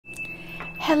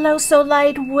Hello, Soul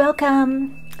Light.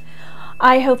 Welcome.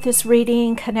 I hope this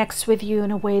reading connects with you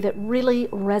in a way that really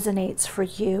resonates for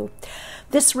you.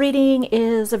 This reading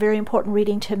is a very important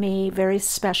reading to me, very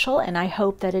special, and I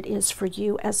hope that it is for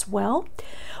you as well.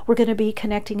 We're going to be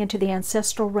connecting into the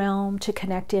ancestral realm to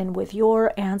connect in with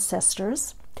your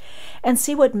ancestors and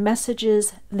see what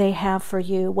messages they have for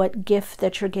you, what gift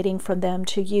that you're getting from them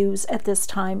to use at this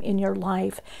time in your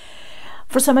life.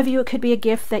 For some of you, it could be a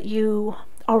gift that you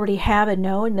already have and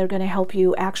know, and they're going to help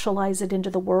you actualize it into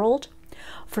the world.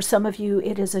 For some of you,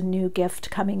 it is a new gift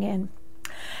coming in.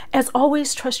 As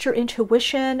always, trust your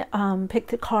intuition. Pick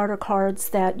the card or cards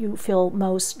that you feel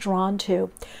most drawn to.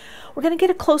 We're going to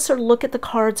get a closer look at the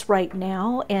cards right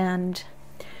now and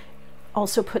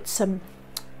also put some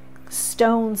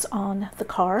stones on the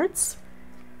cards.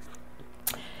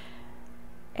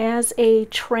 As a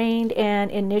trained and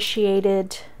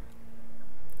initiated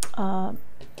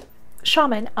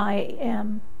shaman, I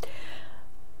am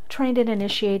trained and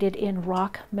initiated in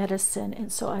rock medicine,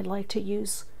 and so I like to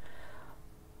use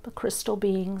the crystal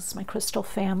beings, my crystal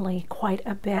family, quite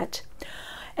a bit.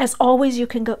 As always, you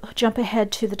can jump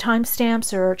ahead to the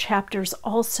timestamps or chapters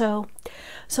also.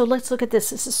 So let's look at this.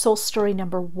 This is soul story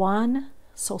number 1,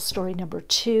 soul story number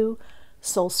 2,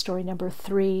 soul story number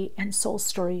 3, and soul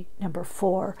story number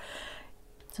 4.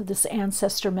 So this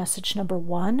ancestor message number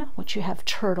 1, which you have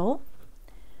turtle.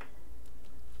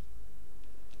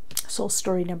 Soul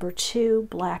story number 2,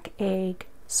 black egg.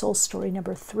 Soul story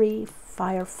number 3,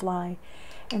 firefly.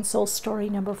 And soul story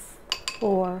number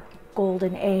 4,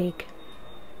 golden egg.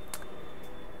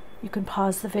 You can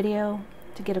pause the video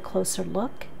to get a closer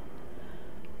look.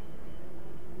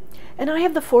 And I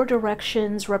have the 4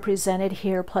 directions represented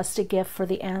here, plus a gift for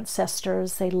the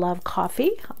ancestors. They love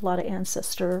coffee. A lot of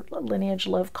ancestor lineage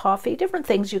love coffee. Different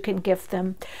things you can gift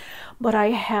them. But I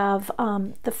have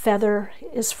the feather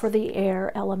is for the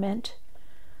air element,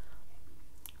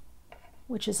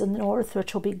 which is in the north,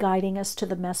 which will be guiding us to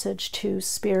the message to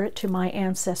spirit, to my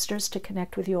ancestors, to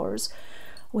connect with yours.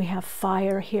 We have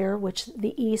fire here, which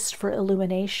the east for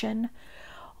illumination.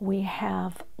 We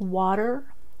have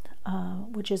water,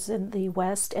 which is in the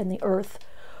west, and the earth,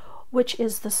 which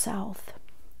is the south.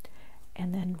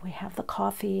 And then we have the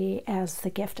coffee as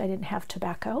the gift. I didn't have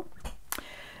tobacco.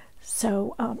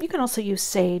 So you can also use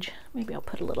sage. Maybe I'll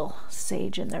put a little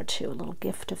sage in there too, a little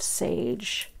gift of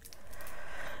sage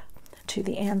to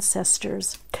the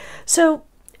ancestors. So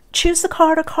choose the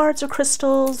card or cards or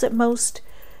crystals that most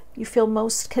you feel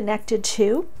most connected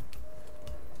to.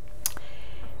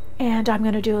 And I'm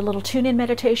going to do a little tune-in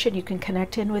meditation. You can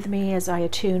connect in with me as I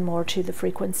attune more to the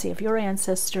frequency of your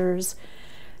ancestors,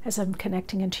 as I'm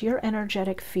connecting into your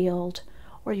energetic field,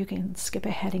 or you can skip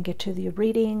ahead and get to the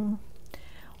reading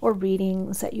or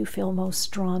readings that you feel most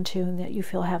drawn to and that you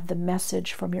feel have the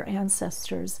message from your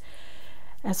ancestors,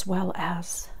 as well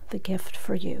as the gift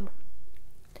for you.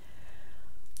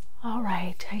 All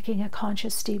right, taking a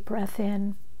conscious deep breath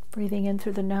in, breathing in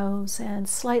through the nose and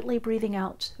slightly breathing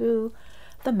out through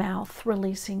the mouth,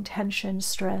 releasing tension,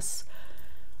 stress.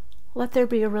 Let there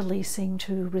be a releasing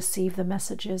to receive the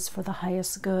messages for the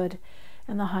highest good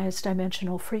and the highest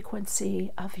dimensional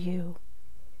frequency of you.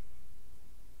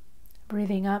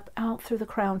 Breathing up, out through the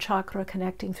crown chakra,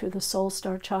 connecting through the soul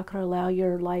star chakra. Allow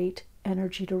your light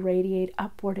energy to radiate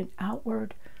upward and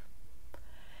outward.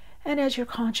 And as you're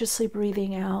consciously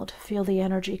breathing out, feel the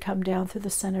energy come down through the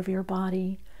center of your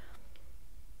body,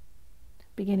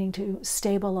 beginning to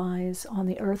stabilize on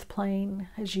the earth plane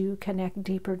as you connect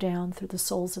deeper down through the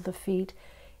soles of the feet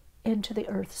into the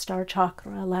earth star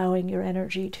chakra, allowing your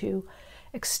energy to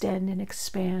extend and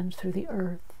expand through the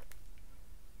earth.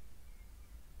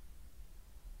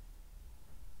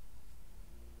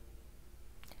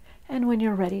 And when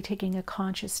you're ready, taking a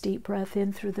conscious deep breath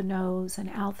in through the nose and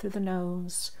out through the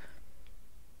nose.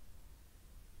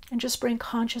 And just bring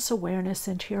conscious awareness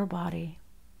into your body.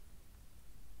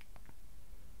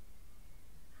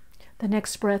 The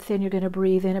next breath in, you're going to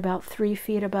breathe in about 3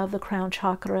 feet above the crown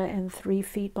chakra and 3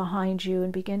 feet behind you,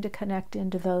 and begin to connect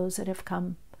into those that have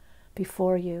come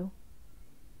before you.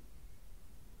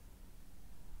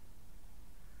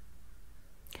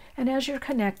 And as you're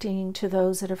connecting to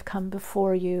those that have come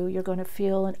before you, you're going to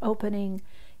feel an opening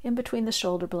in between the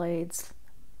shoulder blades,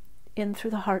 in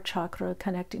through the heart chakra,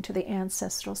 connecting to the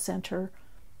ancestral center,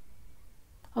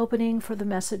 opening for the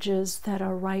messages that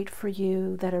are right for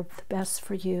you, that are the best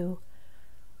for you,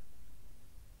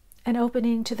 and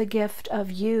opening to the gift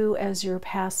of you as your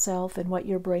past self and what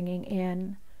you're bringing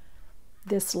in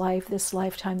this life, this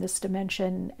lifetime, this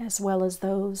dimension, as well as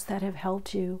those that have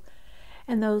helped you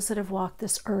and those that have walked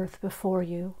this earth before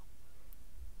you.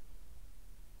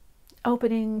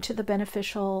 opening to the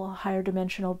beneficial, higher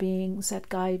dimensional beings that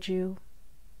guide you.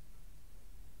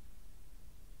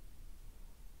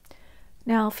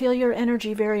 Now feel your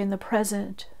energy very in the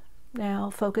present. Now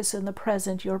focus in the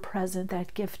present, your present,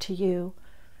 that gift to you.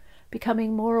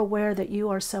 Becoming more aware that you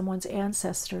are someone's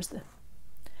ancestors.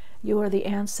 You are the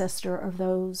ancestor of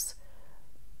those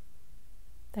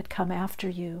that come after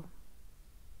you.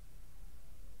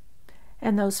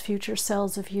 And those future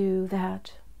selves of you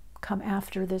that come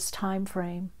after this time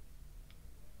frame.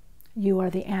 You are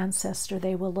the ancestor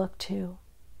they will look to.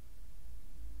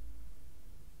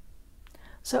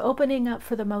 So opening up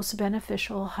for the most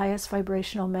beneficial, highest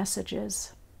vibrational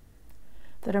messages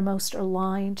that are most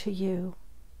aligned to you.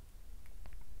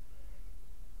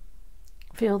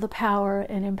 Feel the power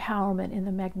and empowerment in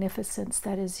the magnificence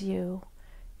that is you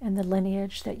and the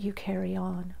lineage that you carry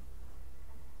on.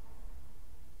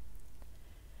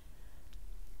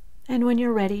 And when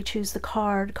you're ready, choose the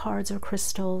cards or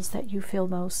crystals that you feel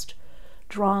most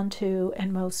drawn to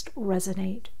and most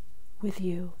resonate with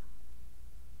you.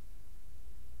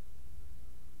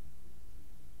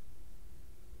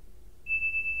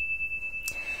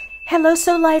 Hello,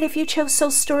 Soul Light. If you chose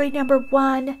soul story number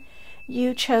 1,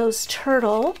 you chose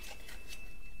turtle,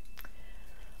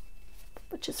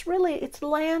 which is really, it's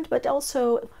land, but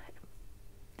also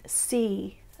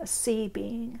sea, a sea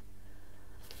being.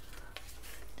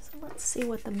 So let's see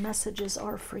what the messages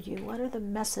are for you. What are the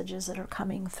messages that are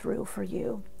coming through for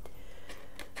you?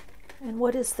 And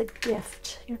what is the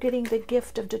gift? You're getting the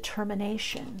gift of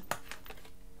determination.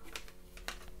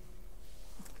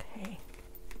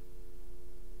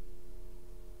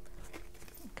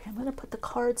 I'm going to put the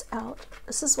cards out.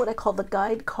 This is what I call the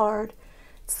guide card.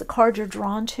 It's the card you're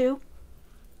drawn to.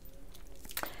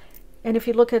 And if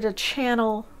you look at a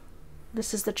channel,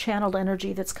 this is the channeled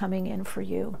energy that's coming in for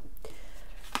you.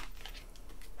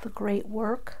 The great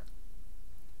work.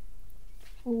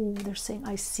 Ooh, they're saying,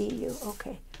 I see you.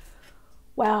 Okay.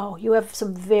 Wow, you have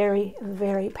some very,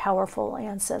 very powerful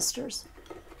ancestors.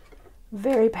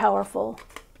 Very powerful.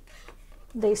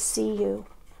 They see you.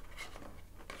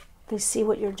 They see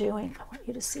what you're doing. I want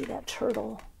you to see that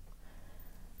turtle.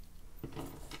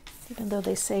 Even though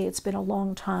they say it's been a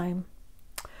long time.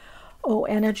 Oh,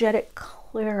 energetic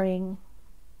clearing.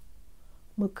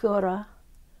 Mukura.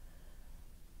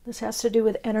 This has to do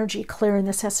with energy clearing.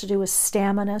 This has to do with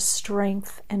stamina,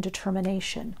 strength, and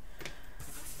determination.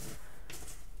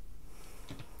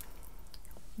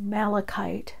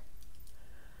 Malachite.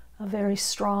 A very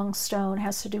strong stone.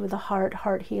 Has to do with the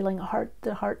heart healing,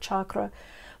 the heart chakra.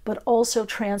 But also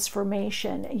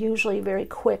transformation, usually very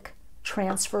quick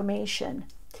transformation.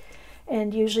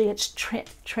 And usually it's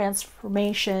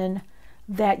transformation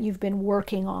that you've been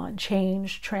working on,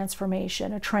 change,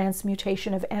 transformation, a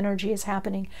transmutation of energy is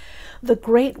happening. The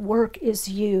great work is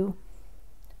you.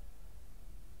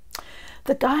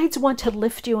 The guides want to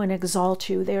lift you and exalt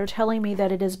you. They are telling me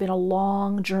that it has been a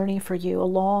long journey for you, a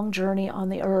long journey on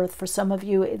the earth. For some of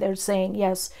you, they're saying,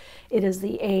 yes, it is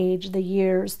the age, the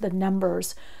years, the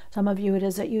numbers. Some of you, it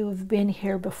is that you've been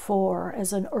here before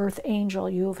as an earth angel.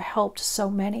 You have helped so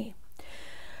many.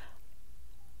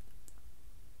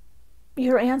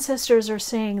 Your ancestors are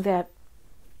saying that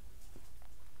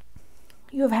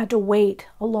you have had to wait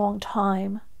a long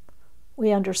time.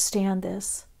 We understand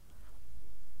this.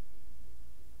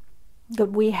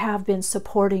 But we have been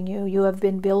supporting you. You have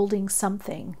been building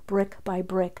something, brick by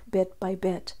brick, bit by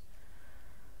bit.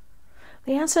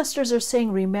 The ancestors are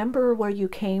saying, remember where you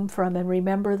came from and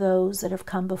remember those that have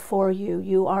come before you.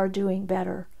 You are doing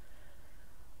better.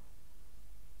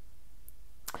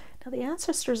 Now the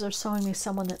ancestors are showing me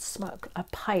someone that smoked a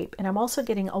pipe, and I'm also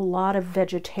getting a lot of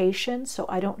vegetation, so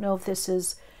I don't know if this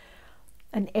is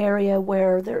an area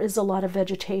where there is a lot of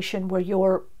vegetation where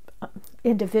your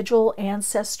individual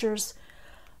ancestors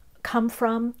come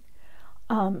from.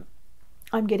 I'm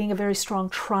getting a very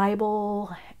strong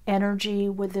tribal energy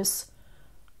with this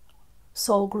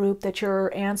soul group, that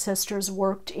your ancestors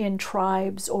worked in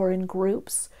tribes or in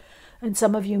groups. And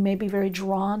some of you may be very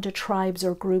drawn to tribes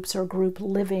or group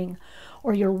living,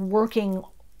 or you're working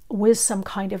with some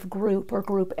kind of group or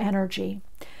group energy.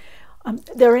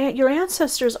 Your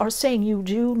ancestors are saying you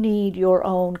do need your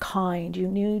own kind. You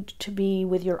need to be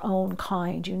with your own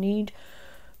kind. You need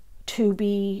to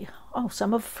be,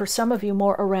 for some of you,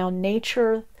 more around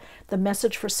nature. The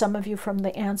message for some of you from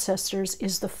the ancestors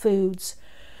is the foods.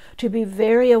 To be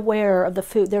very aware of the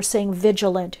food. They're saying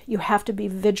vigilant. You have to be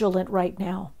vigilant right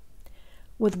now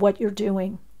with what you're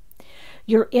doing.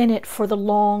 You're in it for the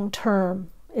long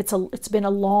term. It's been a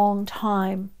long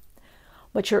time,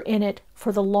 but you're in it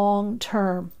for the long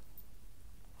term.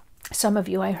 Some of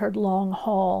you, I heard long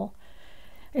haul.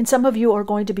 And some of you are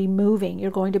going to be moving.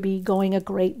 You're going to be going a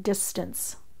great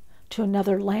distance to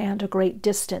another land, a great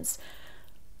distance.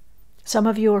 Some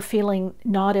of you are feeling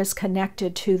not as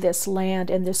connected to this land,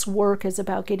 and this work is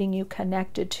about getting you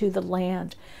connected to the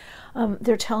land.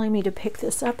 They're telling me to pick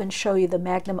this up and show you the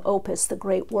magnum opus, the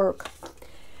great work,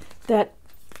 that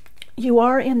you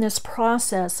are in this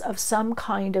process of some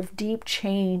kind of deep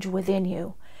change within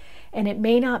you. And it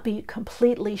may not be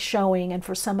completely showing, and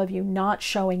for some of you not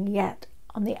showing yet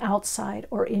on the outside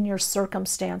or in your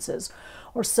circumstances.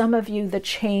 Or some of you, the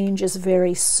change is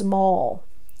very small.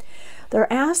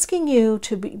 They're asking you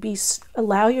to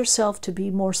allow yourself to be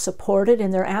more supported,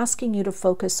 and they're asking you to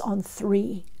focus on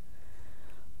three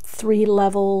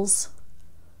levels,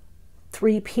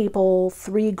 3 people,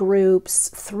 3 groups.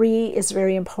 3 is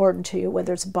very important to you,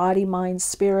 whether it's body, mind,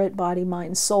 spirit, body,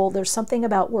 mind, soul. There's something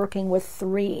about working with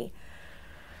 3.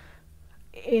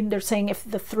 And they're saying if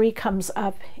the 3 comes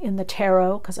up in the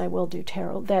tarot, because I will do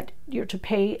tarot, that you're to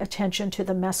pay attention to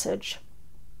the message.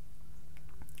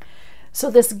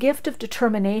 So this gift of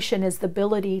determination is the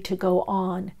ability to go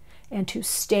on and to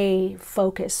stay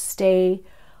focused in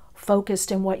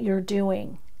what you're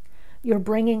doing. You're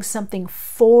bringing something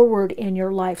forward in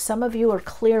your life. Some of you are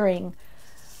clearing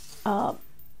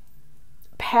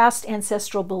past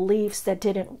ancestral beliefs that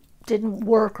didn't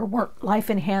work or weren't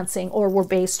life-enhancing or were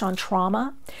based on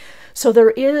trauma. So there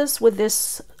is, with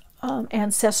this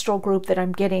ancestral group that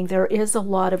I'm getting, there is a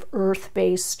lot of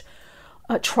earth-based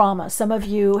trauma. Some of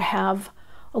you have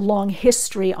a long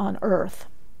history on earth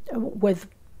with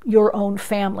your own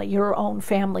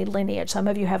family lineage. Some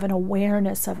of you have an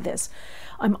awareness of this.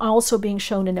 I'm also being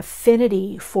shown an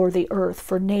affinity for the earth,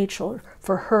 for nature,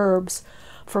 for herbs,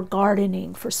 for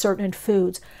gardening, for certain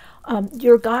foods.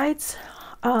 Your guides,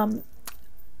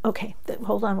 okay,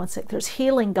 hold on one sec. There's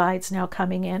healing guides now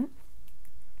coming in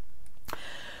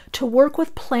to work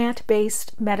with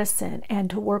plant-based medicine and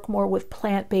to work more with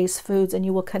plant-based foods, and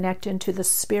you will connect into the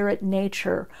spirit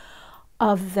nature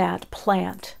of that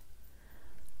plant.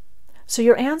 So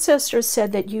your ancestors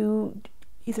said that you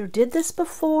either did this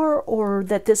before or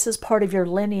that this is part of your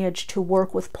lineage to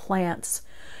work with plants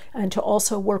and to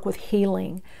also work with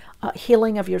healing,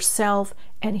 healing of yourself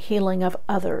and healing of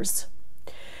others.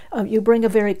 You bring a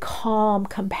very calm,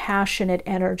 compassionate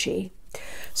energy.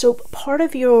 So part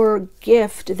of your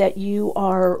gift that you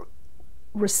are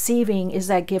receiving is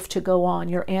that gift to go on.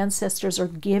 Your ancestors are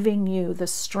giving you the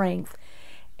strength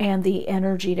and the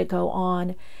energy to go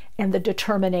on, and the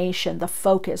determination, the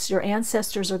focus. Your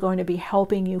ancestors are going to be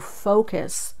helping you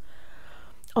focus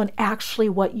on actually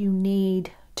what you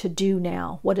need to do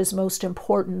now, what is most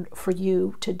important for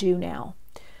you to do now.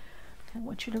 I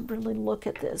want you to really look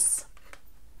at this.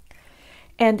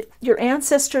 And your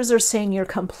ancestors are saying you're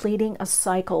completing a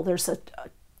cycle.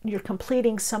 You're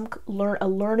completing a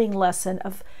learning lesson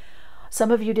of, some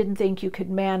of you didn't think you could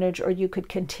manage or you could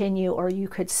continue or you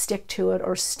could stick to it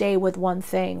or stay with one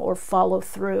thing or follow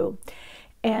through.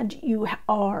 And you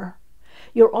are.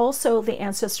 You're also, the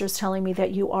ancestors telling me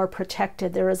that you are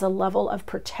protected. There is a level of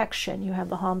protection. You have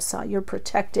the Hamsa. You're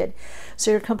protected.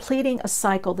 So you're completing a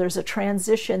cycle. There's a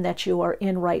transition that you are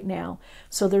in right now.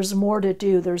 So there's more to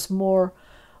do. There's more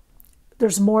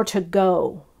to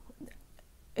go.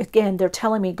 Again, they're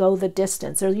telling me go the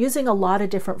distance. They're using a lot of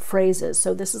different phrases,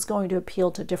 so this is going to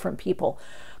appeal to different people.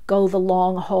 Go the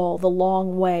long haul, the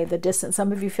long way, the distance.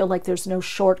 Some of you feel like there's no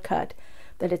shortcut,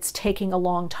 that it's taking a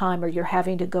long time or you're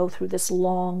having to go through this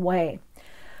long way.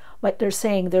 But they're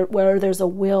saying where there's a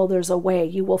will, there's a way.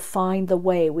 You will find the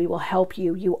way. We will help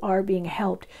you. You are being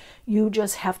helped. You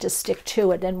just have to stick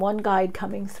to it. And one guide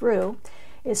coming through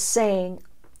is saying,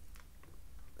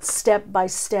 step by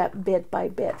step, bit by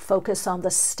bit. Focus on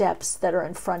the steps that are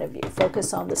in front of you.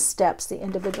 Focus on the steps, the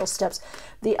individual steps.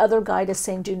 The other guide is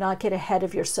saying, do not get ahead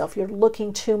of yourself. You're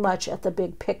looking too much at the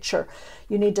big picture.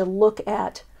 You need to look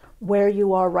at where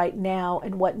you are right now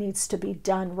and what needs to be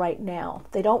done right now.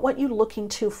 They don't want you looking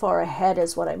too far ahead,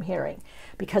 is what I'm hearing,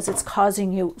 because it's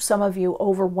causing you, some of you,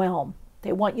 overwhelm.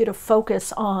 They want you to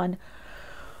focus on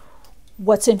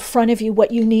what's in front of you,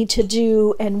 what you need to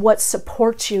do, and what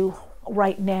supports you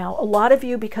right now. A lot of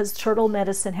you, because turtle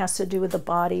medicine has to do with the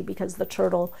body, because the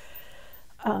turtle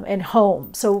and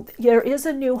home. So there is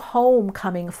a new home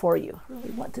coming for you. I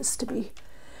really want this to be.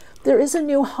 There is a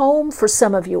new home for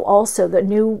some of you also, the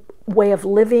new way of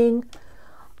living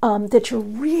that you're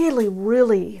really,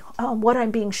 what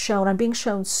I'm being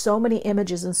shown so many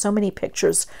images and so many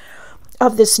pictures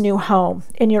of this new home,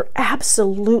 and you're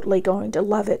absolutely going to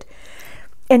love it.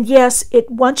 And yes,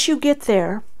 once you get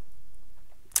there,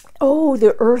 oh,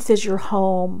 the earth is your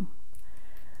home.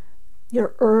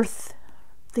 Your earth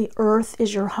The earth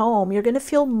is your home. You're going to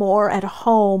feel more at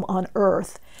home on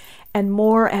earth and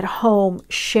more at home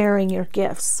sharing your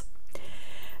gifts.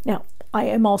 Now, I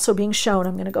am also being shown,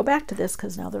 I'm going to go back to this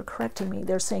because now they're correcting me.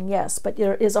 They're saying yes, but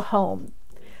there is a home.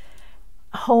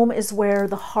 Home is where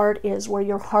the heart is, where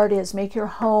your heart is. Make your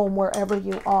home wherever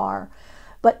you are.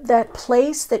 But that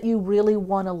place that you really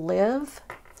want to live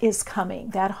is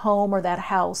coming. That home or that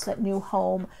house, that new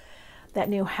home, that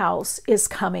new house is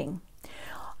coming.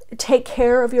 Take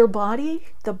care of your body.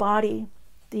 The body,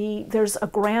 there's a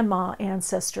grandma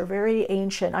ancestor, very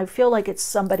ancient. I feel like it's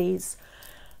somebody's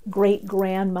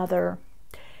great-grandmother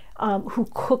who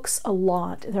cooks a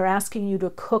lot. They're asking you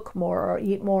to cook more or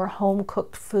eat more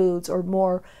home-cooked foods or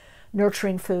more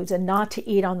nurturing foods and not to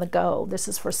eat on the go. This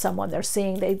is for someone. They're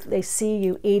seeing, they see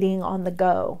you eating on the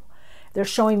go. They're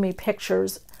showing me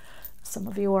pictures. Some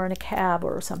of you are in a cab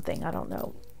or something, I don't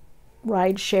know,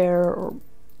 ride share or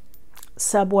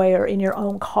subway or in your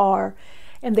own car,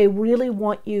 and they really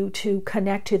want you to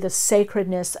connect to the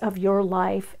sacredness of your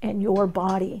life and your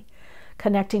body,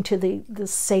 connecting to the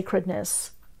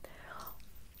sacredness.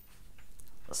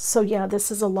 So yeah,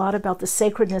 this is a lot about the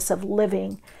sacredness of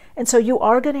living. And so you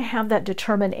are going to have that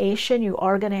determination. You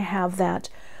are going to have that,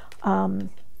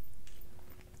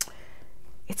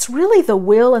 it's really the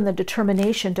will and the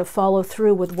determination to follow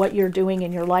through with what you're doing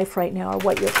in your life right now, or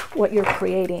what you're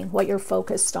creating, what you're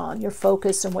focused on, your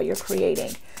focus and what you're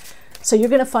creating. So you're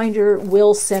going to find your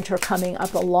will center coming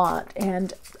up a lot,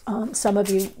 and some of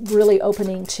you really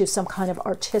opening to some kind of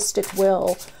artistic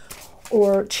will,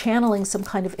 or channeling some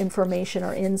kind of information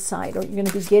or insight, or you're going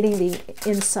to be getting the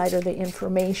insight or the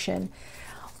information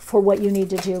for what you need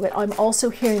to do. But I'm also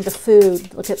hearing the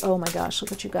food. Look at, oh my gosh,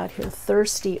 look what you got here.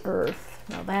 Thirsty earth.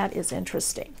 Now that is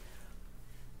interesting.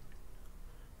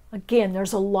 Again,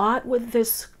 there's a lot with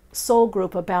this soul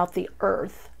group about the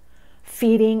earth,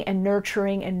 feeding and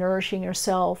nurturing and nourishing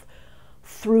yourself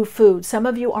through food. Some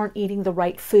of you aren't eating the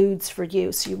right foods for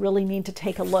you, so you really need to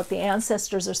take a look. The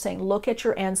ancestors are saying, look at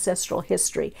your ancestral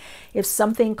history. If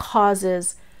something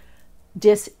causes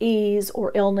dis-ease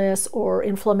or illness or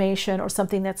inflammation or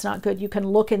something that's not good, you can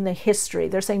look in the history.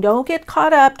 They're saying, don't get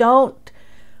caught up, don't.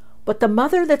 But the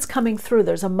mother that's coming through,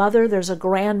 there's a mother, there's a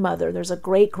grandmother, there's a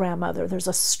great-grandmother, there's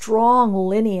a strong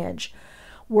lineage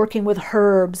working with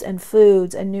herbs and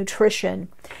foods and nutrition.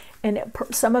 And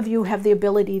some of you have the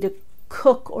ability to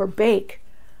cook or bake.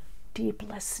 Deep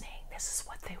listening, this is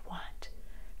what they want.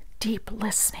 Deep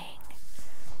listening,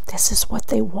 this is what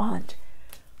they want.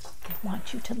 They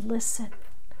want you to listen.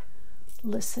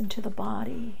 Listen to the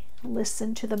body.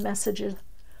 Listen to the messages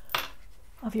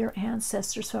of your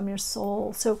ancestors from your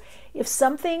soul. So if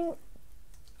something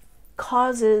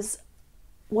causes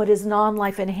what is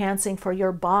non-life enhancing for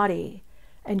your body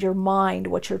and your mind,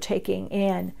 what you're taking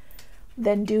in,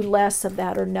 then do less of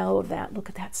that or no of that. Look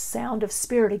at that sound of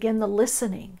spirit. Again, the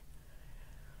listening.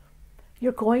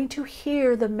 You're going to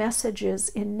hear the messages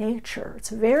in nature. It's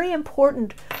very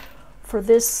important for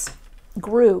this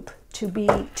group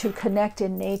to connect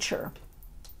in nature.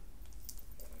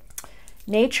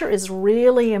 Nature is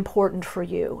really important for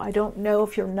you. I don't know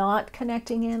if you're not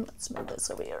connecting in. Let's move this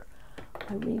over here.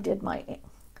 I redid my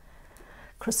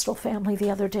crystal family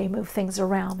the other day, moved things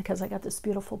around because I got this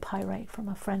beautiful pyrite from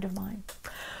a friend of mine.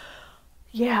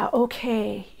 Yeah,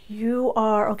 okay. You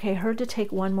are, okay, heard to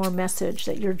take one more message,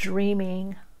 that you're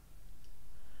dreaming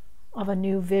of a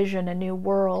new vision, a new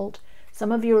world.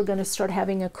 Some of you are going to start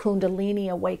having a Kundalini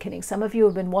awakening. Some of you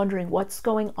have been wondering, what's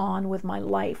going on with my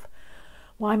life?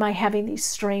 Why am I having these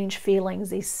strange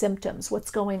feelings, these symptoms? What's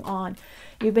going on?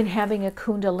 You've been having a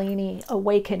Kundalini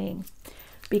awakening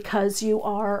because you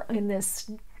are in this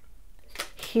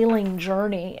healing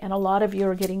journey, and a lot of you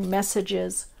are getting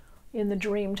messages in the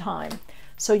dream time.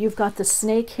 So you've got the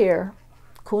snake here,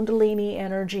 Kundalini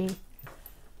energy.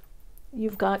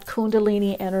 You've got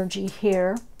Kundalini energy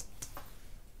here.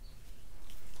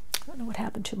 I don't know what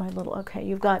happened to my little, okay,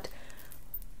 you've got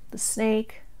the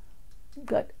snake, you've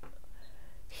got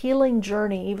healing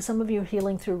journey. Even some of you are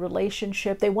healing through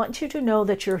relationship. They want you to know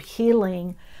that you're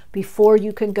healing before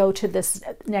you can go to this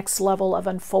next level of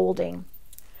unfolding.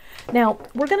 Now,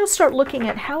 we're going to start looking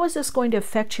at how is this going to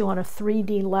affect you on a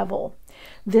 3D level.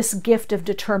 This gift of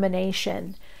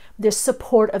determination, this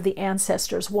support of the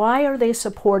ancestors. Why are they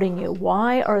supporting you?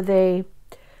 Why are they...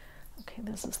 Okay,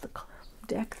 this is the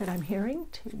deck that I'm hearing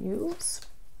to use.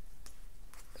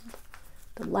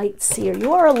 The light seer.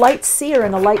 You are a light seer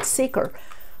and a light seeker.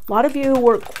 A lot of you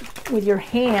work with your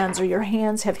hands, or your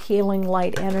hands have healing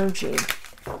light energy.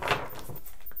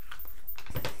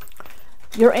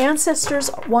 Your ancestors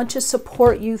want to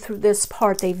support you through this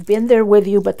part. They've been there with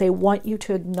you, but they want you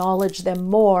to acknowledge them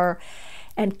more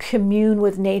and commune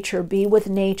with nature, be with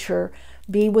nature,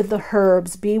 be with the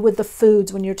herbs, be with the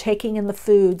foods. When you're taking in the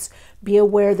foods, be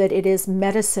aware that it is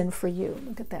medicine for you.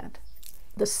 Look at that.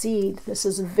 The seed, this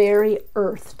is very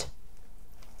earthed.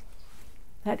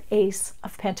 That Ace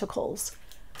of Pentacles.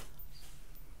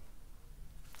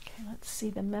 Okay, let's see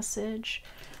the message.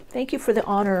 Thank you for the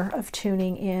honor of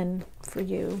tuning in for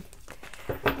you.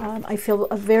 I feel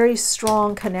a very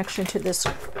strong connection to this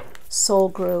soul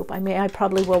group. I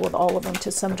probably will with all of them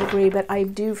to some degree, but I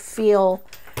do feel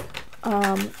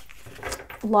a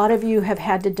lot of you have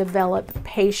had to develop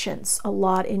patience a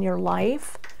lot in your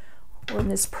life or in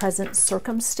this present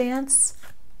circumstance.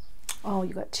 Oh,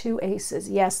 you got 2 aces.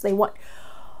 Yes, they want.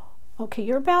 Okay,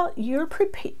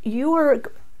 you are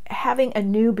having a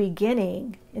new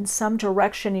beginning in some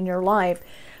direction in your life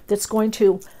that's going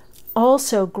to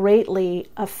also greatly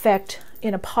affect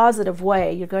in a positive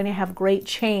way. You're going to have great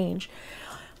change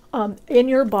in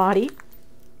your body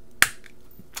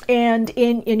and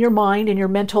in your mind, in your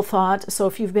mental thought. So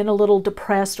if you've been a little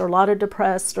depressed or a lot of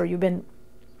depressed, or you've been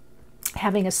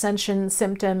having ascension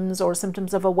symptoms or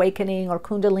symptoms of awakening or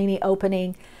kundalini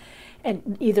opening,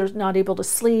 and either not able to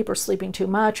sleep or sleeping too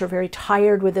much or very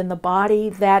tired within the body,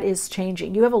 that is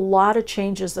changing. You have a lot of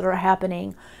changes that are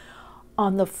happening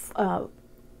on the 3rd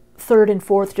and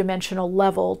 4th dimensional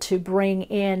level to bring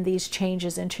in these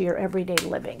changes into your everyday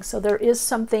living. So there is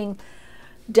something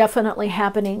definitely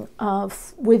happening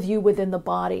with you within the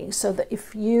body. So that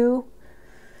if you,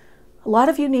 a lot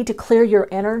of you need to clear your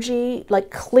energy,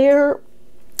 like clear,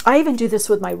 I even do this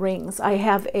with my rings. I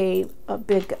have a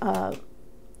big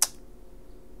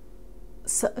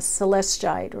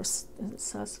celestite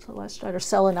or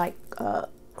selenite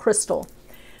crystal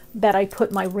that I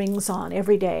put my rings on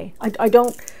every day. I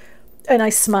don't, and I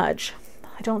smudge.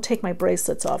 I don't take my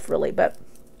bracelets off really, but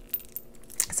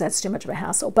because that's too much of a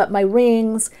hassle. But my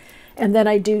rings, and then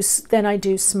I do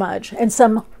smudge, and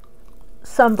some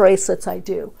bracelets I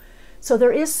do. So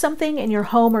there is something in your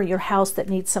home or your house that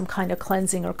needs some kind of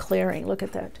cleansing or clearing. Look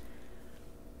at that.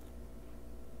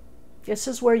 This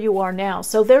is where you are now.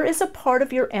 So there is a part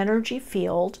of your energy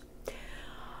field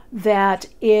that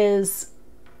is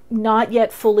not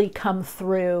yet fully come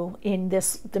through in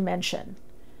this dimension.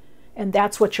 And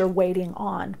that's what you're waiting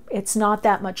on. It's not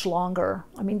that much longer.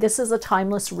 I mean, this is a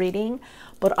timeless reading,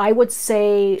 but I would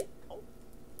say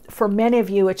for many of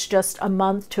you, it's just a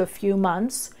month to a few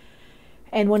months.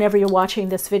 And whenever you're watching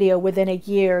this video, within a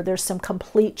year, there's some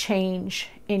complete change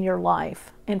in your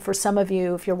life. And for some of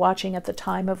you, if you're watching at the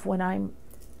time of when I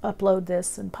upload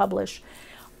this and publish,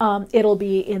 it'll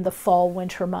be in the fall,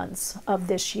 winter months of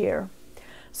this year.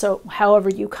 So however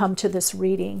you come to this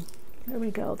reading, there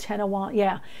we go, 10 of Wands,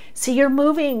 yeah. See, you're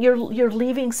moving, you're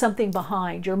leaving something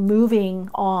behind. You're moving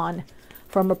on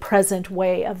from a present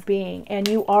way of being, and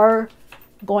you are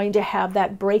going to have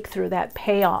that breakthrough, that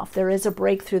payoff. There is a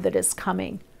breakthrough that is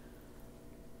coming.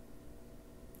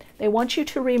 They want you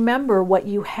to remember what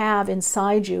you have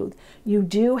inside you. You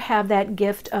do have that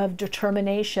gift of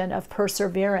determination, of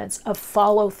perseverance, of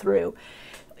follow through.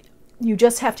 You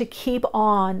just have to keep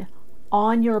on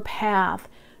your path.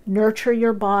 Nurture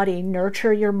your body,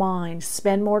 nurture your mind,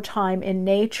 spend more time in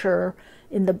nature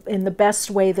in the best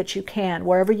way that you can.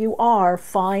 Wherever you are,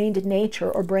 find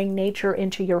nature or bring nature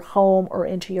into your home or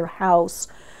into your house.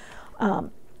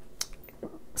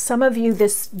 Some of you,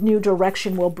 this new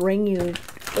direction will bring you,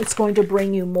 it's going to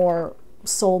bring you more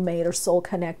soulmate or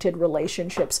soul-connected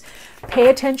relationships. Pay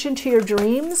attention to your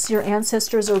dreams. Your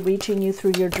ancestors are reaching you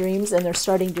through your dreams, and they're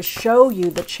starting to show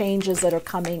you the changes that are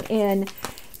coming in.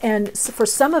 And for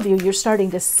some of you, you're starting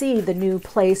to see the new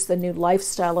place, the new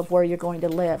lifestyle of where you're going to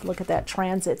live. Look at that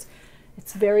transit.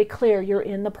 It's very clear you're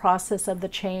in the process of the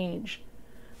change.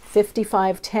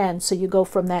 5510, so you go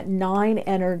from that 9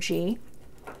 energy.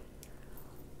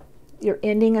 You're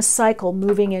ending a cycle,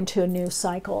 moving into a new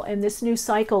cycle. And this new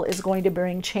cycle is going to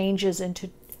bring changes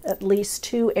into at least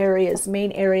 2 areas,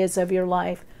 main areas of your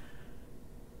life.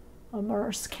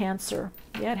 Mars, Cancer.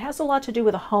 Yeah, it has a lot to do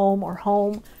with a home or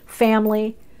home,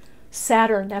 family.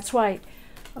 Saturn, that's right.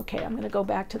 Okay, I'm going to go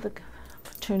back to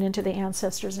tune into the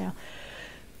ancestors now.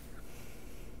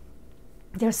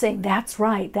 They're saying, that's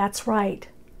right, that's right.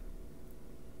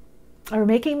 Are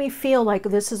making me feel like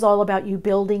this is all about you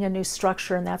building a new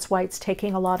structure, and that's why it's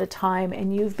taking a lot of time,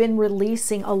 and you've been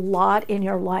releasing a lot in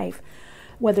your life,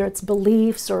 whether it's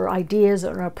beliefs or ideas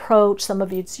or an approach. Some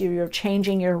of it's you're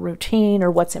changing your routine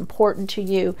or what's important to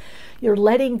you. You're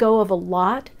letting go of a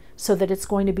lot so that it's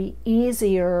going to be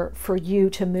easier for you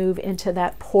to move into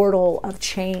that portal of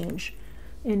change,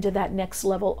 into that next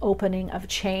level opening of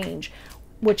change,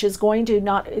 which is going to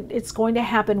it's going to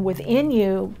happen within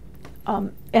you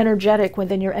energetic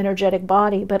within your energetic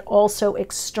body, but also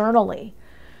externally.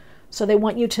 So they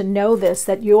want you to know this,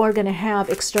 that you are going to have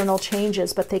external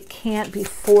changes, but they can't be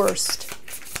forced.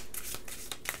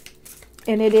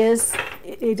 And it is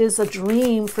a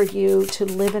dream for you to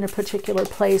live in a particular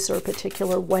place or a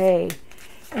particular way.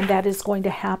 And that is going to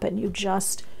happen. You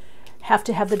just have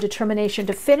to have the determination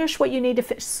to finish what you need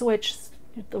to switch.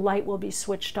 The light will be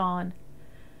switched on.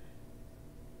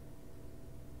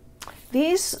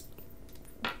 These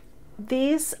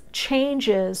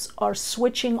changes are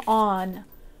switching on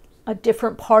a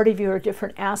different part of you, or a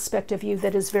different aspect of you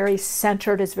that is very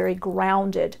centered, is very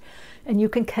grounded. And you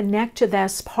can connect to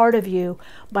this part of you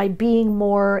by being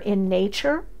more in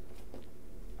nature.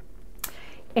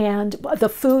 And the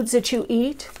foods that you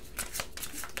eat,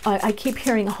 I keep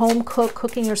hearing home cook,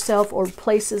 cooking yourself, or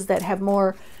places that have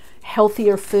more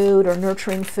healthier food or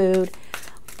nurturing food.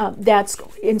 That's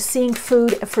in seeing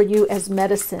food for you as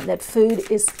medicine, that food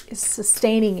is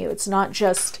sustaining you. It's not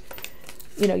just,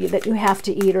 that you have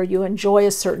to eat or you enjoy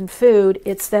a certain food.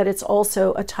 It's that it's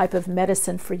also a type of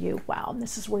medicine for you. Wow,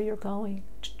 this is where you're going,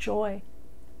 to joy.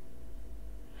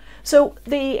 So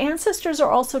the ancestors are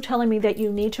also telling me that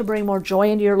you need to bring more joy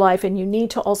into your life, and you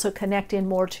need to also connect in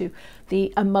more to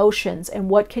the emotions and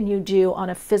what can you do on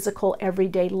a physical,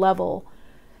 everyday level,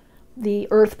 the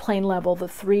earth plane level, the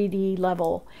 3D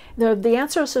level. The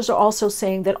ancestors are also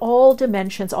saying that all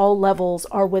dimensions, all levels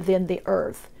are within the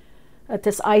earth. That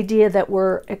this idea that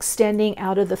we're extending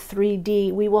out of the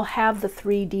 3D, we will have the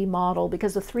 3D model,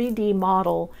 because the 3D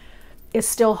model is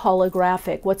still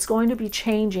holographic. What's going to be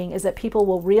changing is that people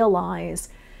will realize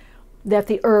that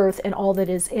the earth and all that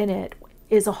is in it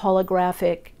is a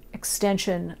holographic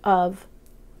extension of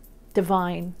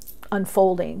divine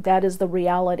unfolding. That is the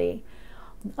reality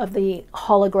of the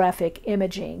holographic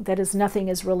imaging. That is, nothing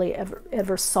is really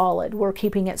ever solid. We're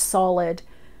keeping it solid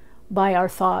by our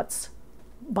thoughts,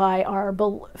 by our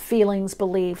feelings,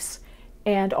 beliefs,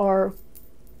 and our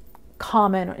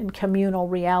common and communal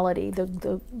reality,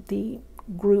 the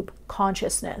group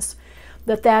consciousness,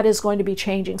 that is going to be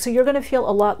changing. So you're going to feel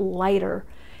a lot lighter.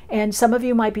 And some of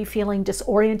you might be feeling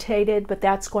disorientated, but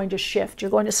that's going to shift.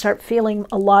 You're going to start feeling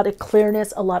a lot of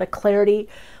clearness, a lot of clarity.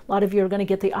 A lot of you are going to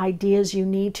get the ideas you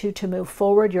need to move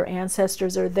forward. Your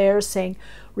ancestors are there saying,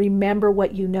 remember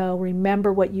what you know,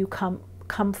 remember what you come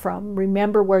from,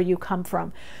 remember where you come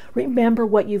from, remember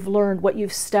what you've learned, what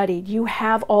you've studied. You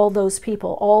have all those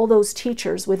people, all those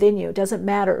teachers within you. It doesn't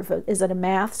matter is it a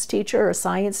maths teacher, a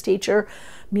science teacher,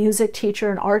 music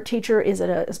teacher, an art teacher, is it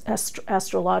an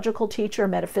astrological teacher, a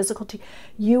metaphysical teacher?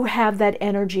 You have that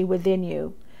energy within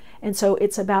you. And so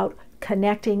it's about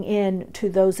connecting in to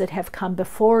those that have come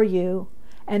before you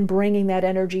and bringing that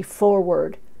energy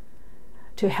forward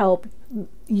to help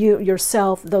you,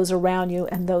 yourself, those around you,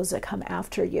 and those that come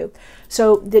after you.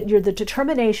 So that the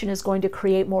determination is going to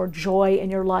create more joy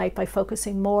in your life by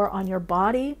focusing more on your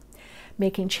body,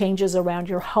 making changes around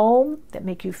your home that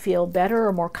make you feel better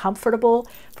or more comfortable.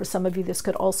 For some of you, this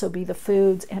could also be the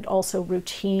foods, and also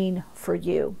routine for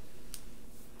you.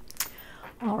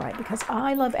 All right, because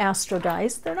I love astro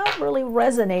dice. They're not really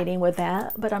resonating with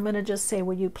that, but I'm going to just say,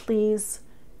 will you please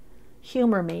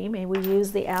humor me? May we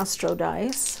use the astro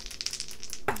dice?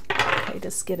 Okay,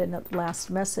 just get in the last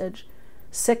message.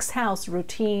 6th house,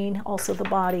 routine, also the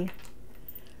body.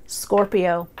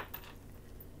 Scorpio.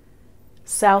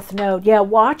 South node. Yeah,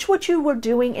 watch what you were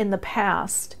doing in the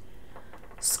past.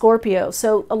 Scorpio.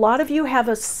 So a lot of you have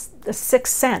a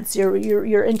sixth sense.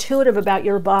 You're intuitive about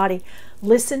your body.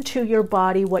 Listen to your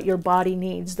body, what your body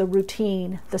needs, the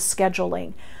routine, the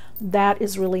scheduling. That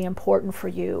is really important for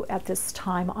you at this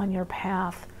time on your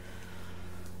path.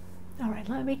 All right,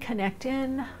 let me connect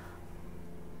in.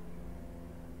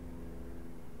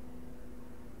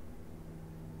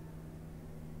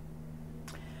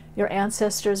 Your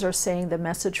ancestors are saying the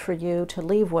message for you to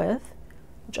leave with,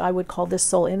 which I would call this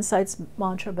Soul Insights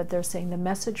mantra, but they're saying the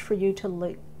message for you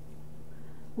to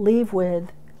leave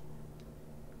with,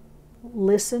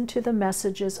 listen to the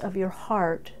messages of your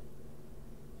heart,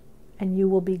 and you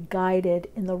will be guided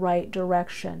in the right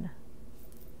direction.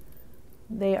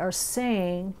 They are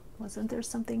saying, wasn't there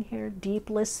something here? Deep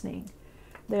listening.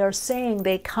 They are saying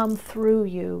they come through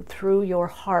you, through your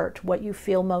heart, what you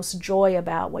feel most joy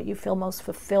about, what you feel most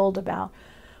fulfilled about,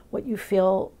 what you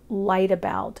feel light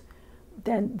about.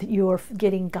 Then you are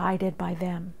getting guided by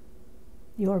them.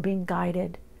 You are being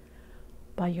guided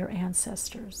by your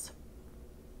ancestors.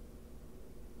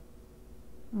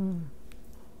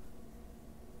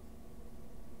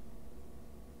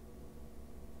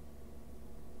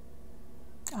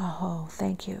 Oh,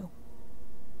 thank you.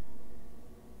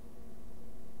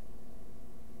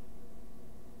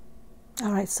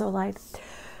 All right, Soul Light.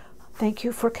 Thank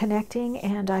you for connecting,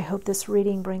 and I hope this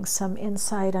reading brings some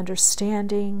insight,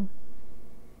 understanding,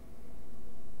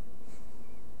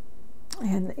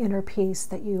 and inner peace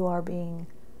that you are being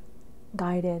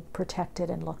guided, protected,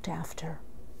 and looked after.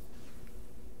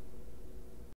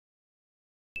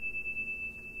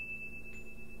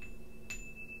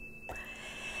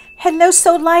 Hello,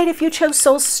 Soul Light. If you chose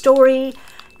Soul Story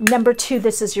number 2,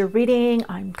 this is your reading.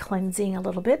 I'm cleansing a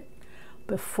little bit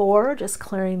before, just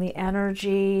clearing the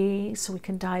energy so we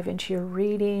can dive into your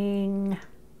reading.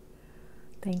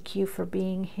 Thank you for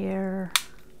being here.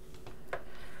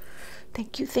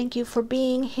 Thank you for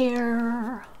being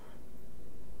here.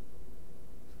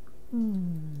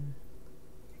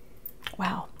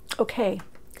 Wow. Okay.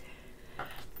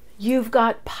 You've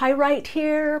got Pyrite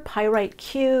here, Pyrite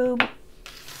cube.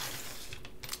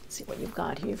 Let's see what you've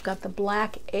got here. You've got the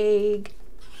black egg.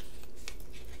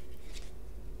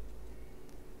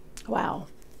 Wow.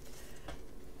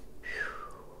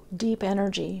 Deep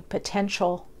energy,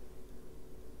 potential.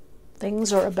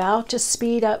 Things are about to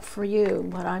speed up for you.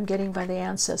 What I'm getting by the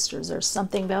ancestors, there's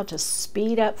something about to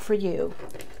speed up for you.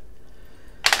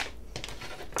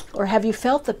 Or have you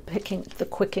felt the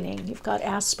quickening? You've got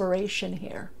aspiration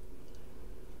here.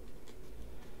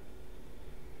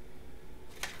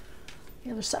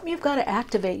 Yeah, there's something you've got to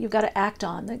activate. You've got to act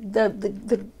on.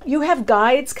 You have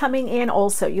guides coming in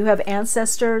also. You have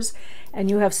ancestors and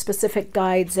you have specific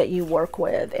guides that you work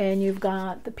with. And you've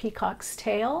got the peacock's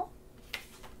tail.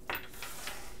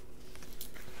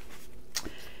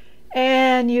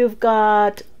 And you've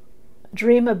got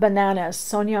Dream of Bananas,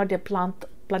 Sonar de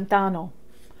Plantano.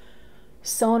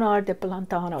 Sonar de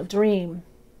Plantano, dream.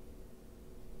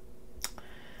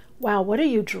 Wow, what are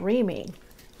you dreaming?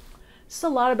 It's a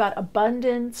lot about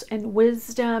abundance and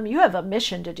wisdom. You have a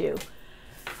mission to do.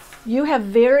 You have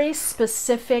very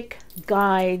specific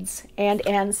guides and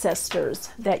ancestors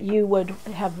that you would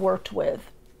have worked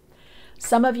with.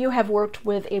 Some of you have worked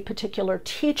with a particular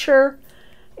teacher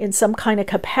in some kind of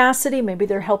capacity. Maybe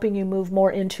they're helping you move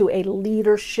more into a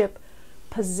leadership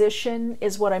position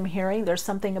is what I'm hearing. There's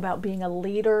something about being a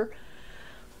leader,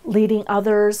 leading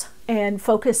others, and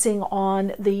focusing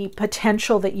on the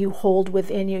potential that you hold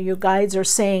within you. Your guides are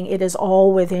saying it is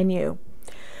all within you.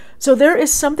 So there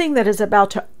is something that is about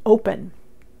to open,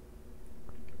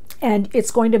 and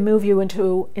it's going to move you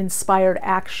into inspired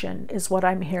action is what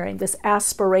I'm hearing, this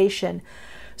aspiration.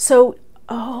 So,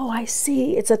 oh, I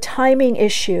see. It's a timing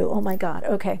issue. Oh my God.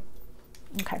 Okay.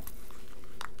 Okay.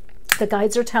 The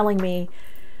guides are telling me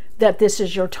that this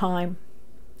is your time.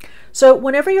 So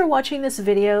whenever you're watching this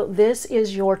video, this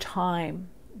is your time.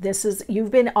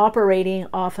 You've been operating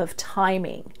off of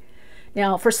timing.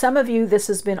 Now, for some of you, this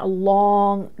has been a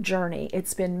long journey.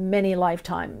 It's been many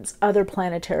lifetimes, other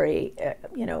planetary,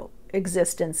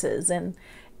 existences and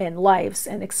lives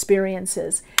and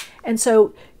experiences. And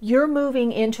so you're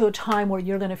moving into a time where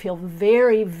you're going to feel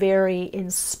very, very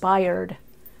inspired.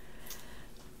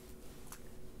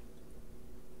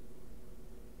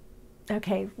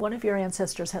 Okay, one of your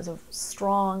ancestors has a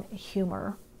strong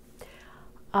humor.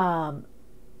 I'm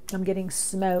getting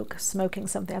smoking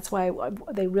something. That's why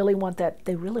they really want that.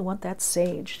 They really want that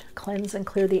sage. Cleanse and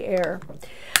clear the air.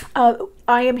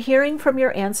 I am hearing from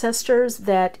your ancestors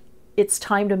that it's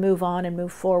time to move on and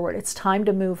move forward. It's time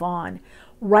to move on.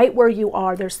 Right where you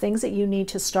are, there's things that you need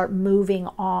to start moving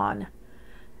on.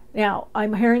 Now,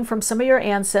 I'm hearing from some of your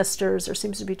ancestors, there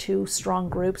seems to be two strong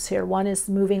groups here. One is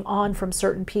moving on from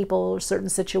certain people or certain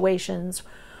situations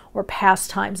or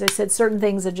pastimes. They said certain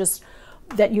things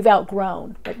that you've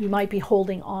outgrown, but you might be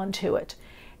holding on to it.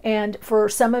 And for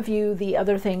some of you, the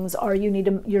other things are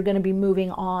you're going to be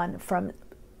moving on from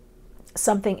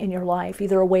something in your life,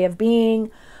 either a way of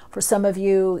being. For some of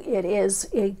you,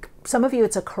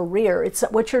 it's a career. It's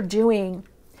what you're doing.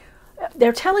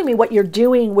 They're telling me what you're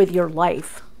doing with your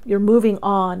life. You're moving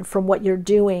on from what you're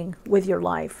doing with your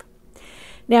life.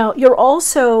 Now, you're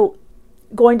also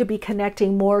going to be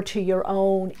connecting more to your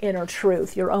own inner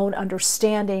truth, your own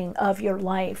understanding of your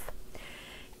life.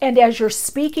 And as you're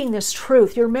speaking this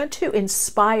truth, you're meant to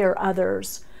inspire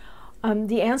others.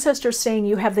 The ancestors saying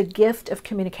you have the gift of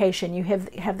communication. You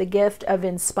have the gift of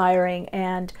inspiring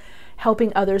and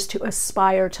helping others to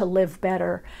aspire to live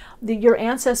better. Your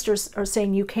ancestors are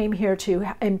saying you came here to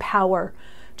empower,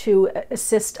 to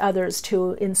assist others,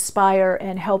 to inspire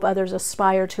and help others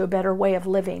aspire to a better way of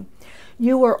living.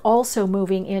 You are also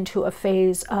moving into a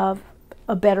phase of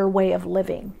a better way of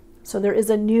living. So there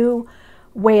is a new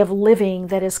way of living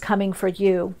that is coming for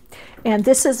you. And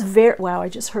this is wow, I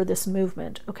just heard this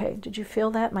movement. Okay, did you feel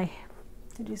that?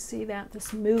 Did you see that?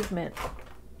 This movement.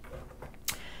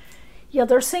 Yeah,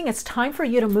 they're saying it's time for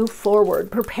you to move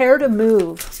forward. Prepare to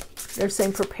move. They're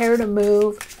saying prepare to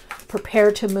move,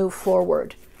 prepare to move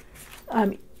forward.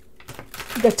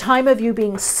 The time of you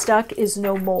being stuck is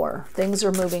no more. Things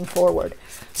are moving forward.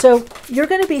 So you're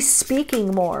going to be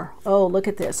speaking more. Oh, look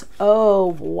at this.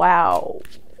 Oh, wow.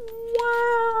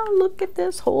 Wow, look at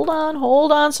this. Hold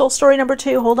on. Soul story number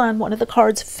 2. Hold on. One of the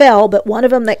cards fell, but one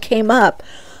of them that came up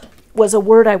was a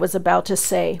word I was about to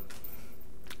say.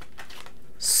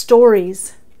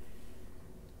 Stories.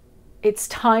 It's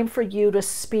time for you to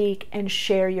speak and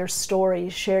share your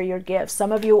stories, share your gifts.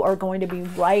 Some of you are going to be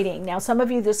writing. Now, some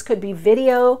of you, this could be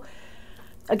video.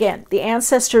 Again, the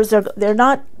ancestors, they're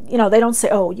not, they don't say,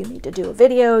 oh, you need to do a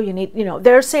video. You need,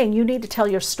 they're saying you need to tell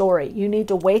your story. You need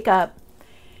to wake up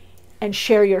and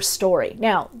share your story.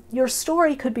 Now, your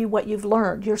story could be what you've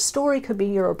learned. Your story could be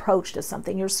your approach to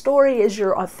something. Your story is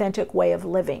your authentic way of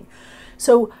living.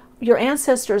 So your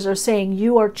ancestors are saying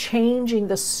you are changing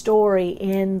the story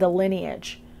in the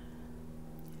lineage.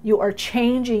 You are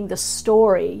changing the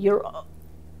story.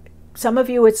 Some of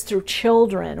you, it's through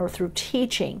children or through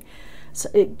teaching. So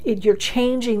you're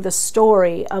changing the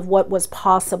story of what was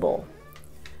possible.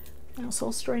 Now,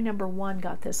 soul story number 1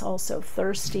 got this also,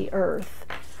 thirsty earth,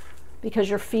 because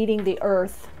you're feeding the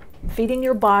earth, feeding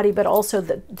your body, but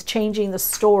also changing the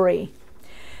story.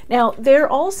 Now, they're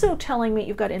also telling me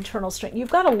you've got internal strength.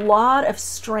 You've got a lot of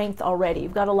strength already.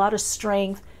 You've got a lot of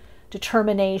strength,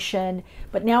 determination,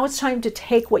 but now it's time to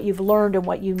take what you've learned and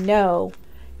what you know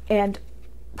and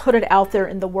put it out there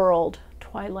in the world.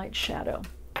 Twilight shadow.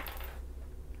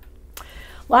 A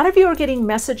lot of you are getting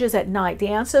messages at night. The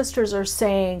ancestors are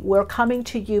saying, we're coming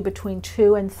to you between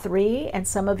 2 and 3, and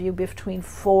some of you between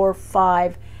 4,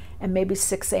 5, and maybe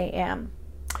 6 a.m.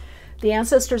 The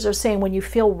ancestors are saying when you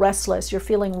feel restless, you're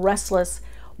feeling restless,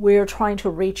 we're trying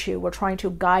to reach you. We're trying to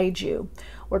guide you.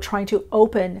 We're trying to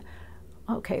open.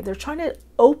 Okay, they're trying to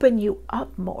open you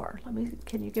up more.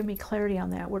 Can you give me clarity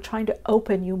on that? We're trying to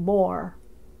open you more.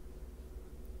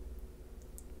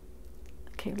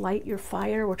 Okay, light your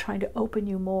fire. We're trying to open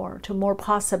you more to more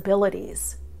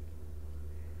possibilities.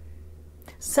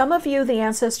 Some of you, the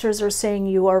ancestors are saying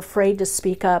you are afraid to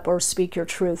speak up or speak your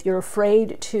truth. You're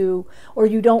afraid to, or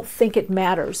you don't think it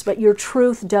matters, but your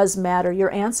truth does matter.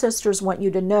 Your ancestors want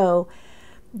you to know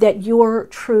that your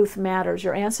truth matters.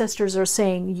 Your ancestors are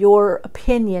saying your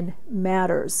opinion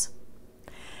matters.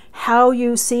 How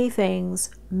you see things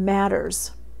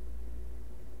matters.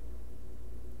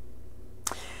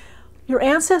 Your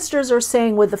ancestors are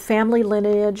saying with the family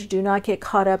lineage, do not get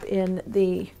caught up in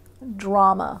the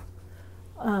drama.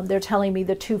 They're telling me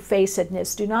the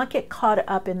two-facedness. Do not get caught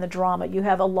up in the drama. You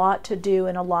have a lot to do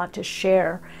and a lot to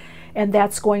share, and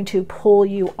that's going to pull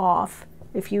you off.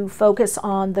 If you focus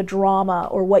on the drama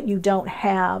or what you don't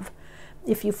have,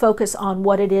 if you focus on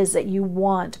what it is that you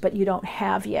want but you don't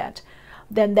have yet,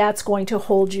 then that's going to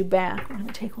hold you back. I'm going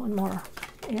to take one more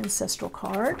ancestral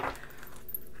card.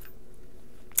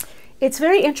 It's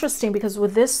very interesting because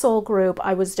with this soul group,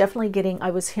 I was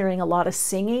hearing a lot of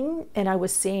singing, and I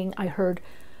heard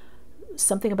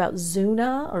something about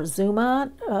Zuna or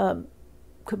Zuma,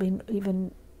 could be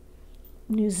even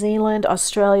New Zealand,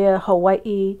 Australia,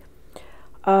 Hawaii,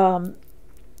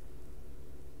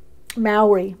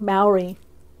 Maori,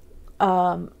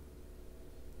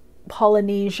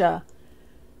 Polynesia,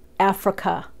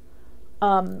 Africa.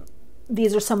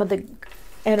 These are some of the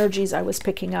energies I was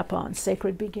picking up on.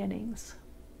 Sacred beginnings.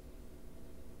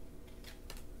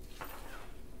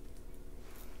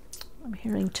 I'm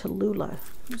hearing Tallulah.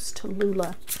 Who's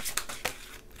Tallulah?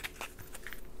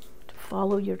 To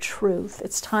follow your truth.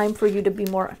 It's time for you to be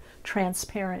more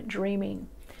transparent, dreaming.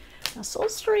 Now, soul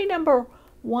story number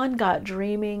 1 got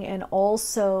dreaming, and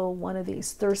also one of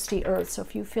these thirsty earth. So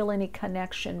if you feel any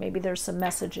connection, maybe there's some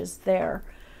messages there.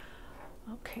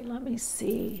 Okay, let me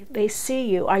see. They see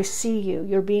you. I see you.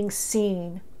 You're being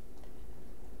seen.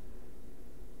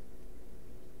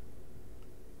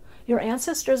 Your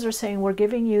ancestors are saying we're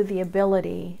giving you the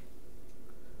ability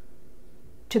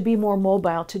to be more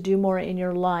mobile, to do more in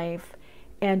your life,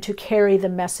 and to carry the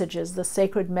messages, the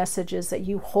sacred messages that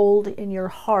you hold in your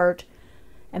heart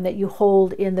and that you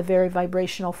hold in the very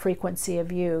vibrational frequency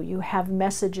of you. You have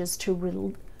messages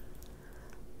to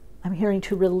I'm hearing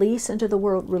to release into the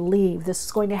world, relieve. This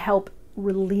is going to help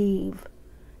relieve.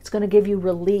 It's going to give you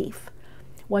relief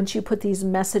once you put these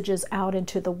messages out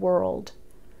into the world.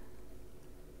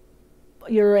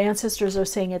 Your ancestors are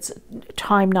saying it's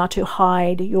time not to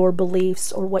hide your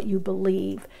beliefs or what you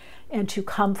believe, and to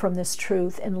come from this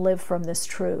truth and live from this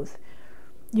truth.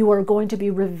 You are going to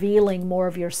be revealing more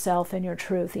of yourself and your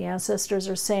truth. The ancestors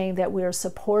are saying that we are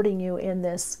supporting you in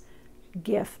this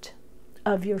gift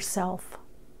of yourself,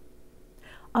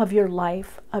 of your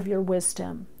life, of your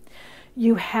wisdom.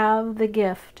 You have the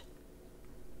gift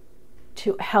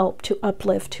to help, to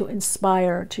uplift, to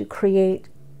inspire, to create.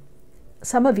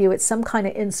 Some of you, it's some kind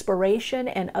of inspiration,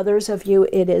 and others of you,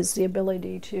 it is the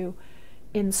ability to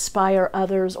inspire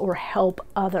others or help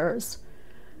others.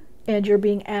 And you're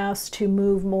being asked to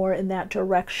move more in that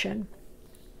direction.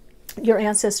 Your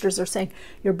ancestors are saying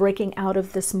you're breaking out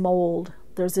of this mold.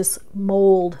 There's this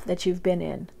mold that you've been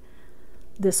in,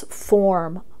 this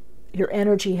form. Your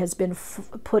energy has been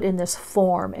put in this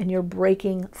form, and you're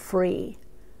breaking free.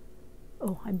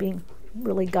 Oh, I'm being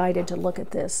really guided to look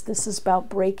at this. This is about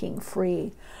breaking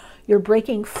free. You're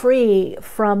breaking free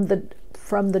from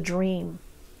the dream,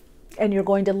 and you're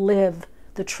going to live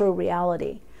the true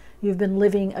reality. You've been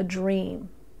living a dream.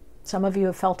 Some of you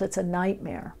have felt it's a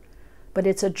nightmare, but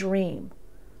it's a dream.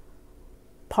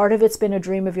 Part of it's been a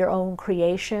dream of your own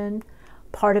creation.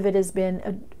 Part of it has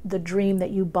been the dream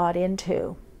that you bought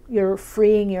into. You're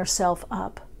freeing yourself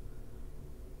up.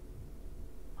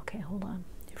 Okay, hold on.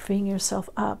 You're freeing yourself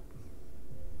up.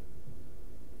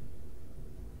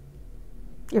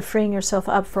 You're freeing yourself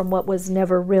up from what was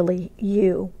never really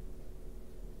you.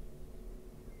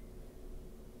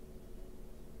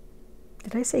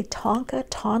 Did I say Tonka,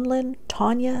 Tonlin,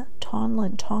 Tanya,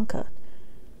 Tonlin, Tonka,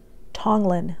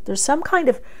 Tonglin? There's some kind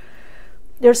of,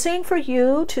 they're saying for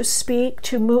you to speak,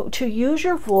 to move, to use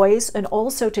your voice, and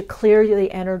also to clear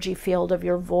the energy field of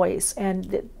your voice.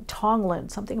 And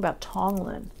Tonglin, something about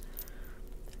Tonglin.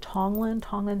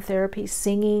 Tonglin therapy,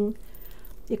 singing.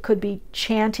 It could be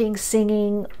chanting,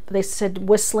 singing. They said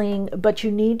whistling, but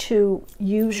you need to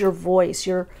use your voice.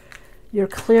 You're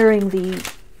clearing the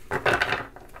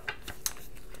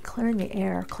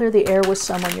air. Clear the air with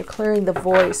someone. You're clearing the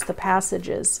voice, the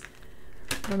passages.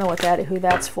 I don't know who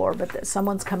that's for, but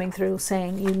someone's coming through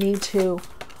saying you need to,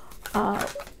 a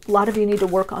lot of you need to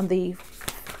work on the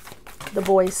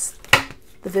voice,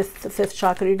 the fifth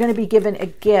chakra. You're going to be given a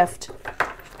gift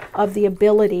of the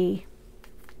ability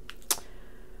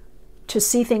to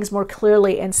see things more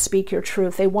clearly and speak your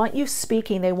truth. They want you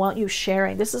speaking. They want you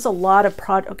sharing. This is a lot of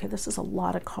okay, this is a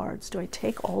lot of cards. Do I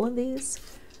take all of these?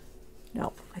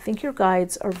 No, I think your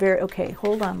guides are very, okay,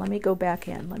 hold on. Let me go back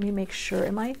in. Let me make sure.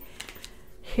 Am I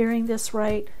hearing this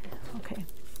right? Okay.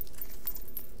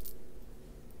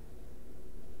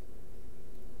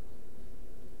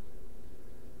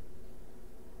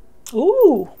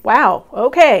 Ooh, wow.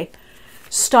 Okay.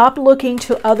 Stop looking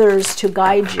to others to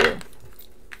guide you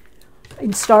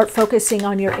and start focusing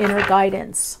on your inner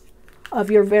guidance of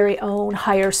your very own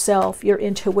higher self, your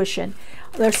intuition.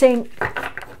 They're saying,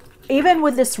 even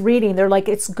with this reading, they're like,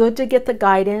 it's good to get the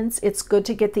guidance, it's good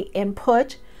to get the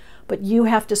input, but you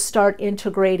have to start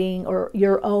integrating or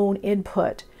your own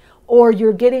input. Or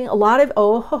you're getting a lot of,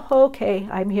 oh, okay,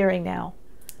 I'm hearing now.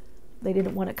 They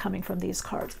didn't want it coming from these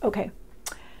cards. Okay.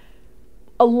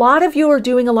 A lot of you are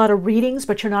doing a lot of readings,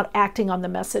 but you're not acting on the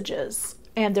messages.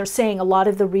 And they're saying a lot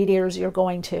of the readers you're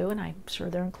going to, and I'm sure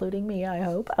they're including me, I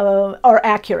hope, are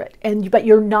accurate. But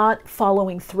you're not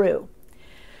following through.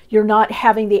 You're not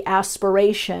having the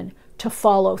aspiration to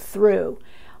follow through.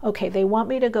 Okay, they want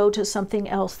me to go to something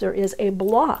else. There is a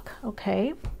block,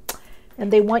 okay?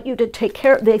 And they want you to take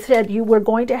care. They said you were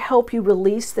going to help you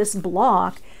release this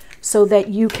block so that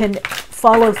you can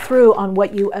follow through on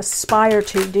what you aspire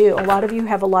to do. A lot of you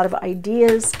have a lot of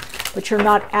ideas, but you're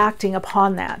not acting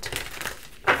upon that.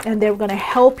 And they're going to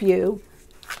help you.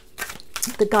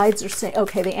 The guides are saying,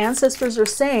 okay, the ancestors are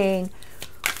saying,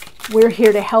 we're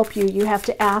here to help you. You have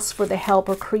to ask for the help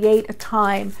or create a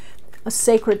time, a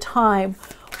sacred time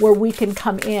where we can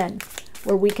come in,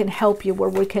 where we can help you, where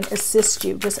we can assist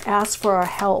you. Just ask for our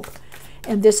help.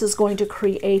 And this is going to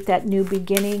create that new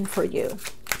beginning for you.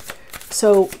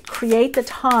 So create the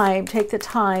time, take the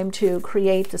time to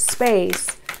create the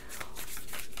space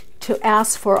to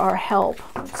ask for our help.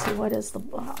 Let's see, what is the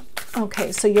block?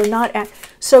 Okay, so you're not,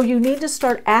 so you need to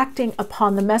start acting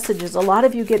upon the messages. A lot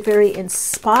of you get very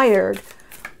inspired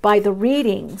by the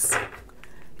readings.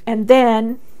 And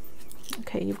then,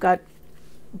 okay, you've got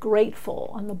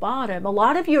grateful on the bottom. A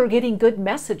lot of you are getting good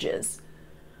messages.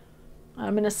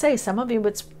 I'm going to say some of you,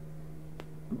 it's,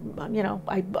 you know,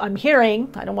 I'm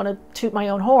hearing, I don't want to toot my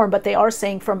own horn, but they are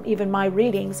saying from even my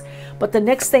readings. But the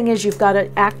next thing is you've got to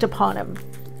act upon them.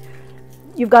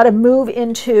 You've got to move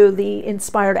into the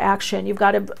inspired action. You've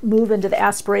got to move into the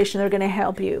aspiration. They're going to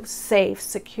help you. Safe,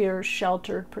 secure,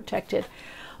 sheltered, protected.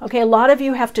 Okay, a lot of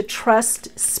you have to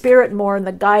trust spirit more in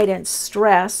the guidance,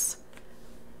 stress,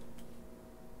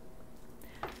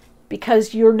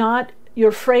 because you're not you're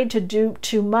afraid to do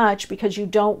too much because you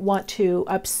don't want to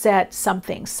upset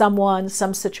something, someone,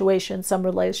 some situation, some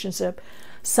relationship,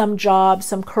 some job,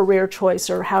 some career choice,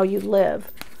 or how you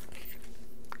live.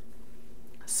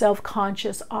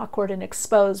 Self-conscious, awkward, and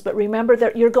exposed. But remember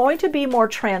that you're going to be more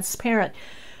transparent.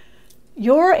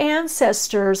 Your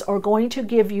ancestors are going to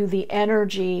give you the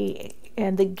energy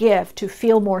and the gift to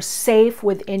feel more safe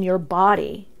within your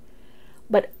body.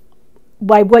 But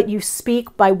by what you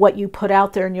speak, by what you put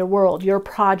out there in your world, your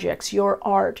projects, your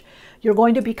art, you're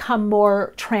going to become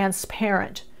more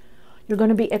transparent. You're going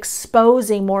to be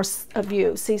exposing more of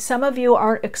you. See, some of you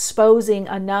aren't exposing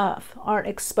enough, aren't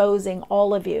exposing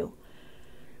all of you.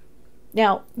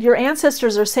 Now, your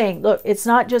ancestors are saying, look, it's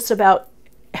not about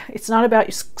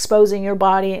exposing your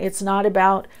body. It's not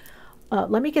about,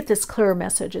 let me get this clear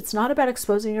message. It's not about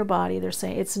exposing your body. They're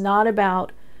saying it's not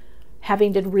about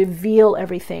having to reveal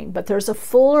everything, but there's a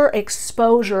fuller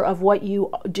exposure of what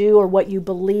you do or what you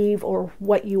believe or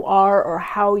what you are or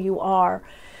how you are.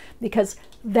 Because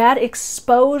that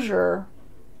exposure,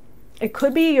 it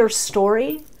could be your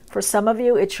story. For some of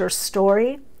you, it's your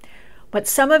story. But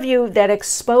some of you, that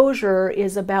exposure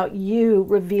is about you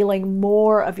revealing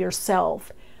more of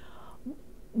yourself,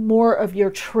 more of your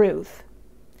truth.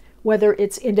 Whether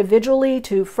it's individually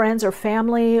to friends or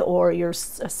family, or your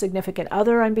significant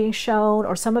other, I'm being shown,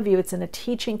 or some of you it's in a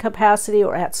teaching capacity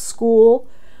or at school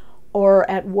or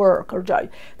at work. Or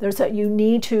you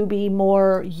need to be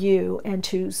more you and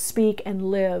to speak and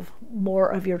live more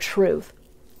of your truth.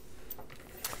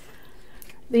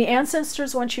 The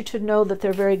ancestors want you to know that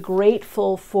they're very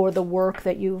grateful for the work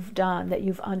that you've done, that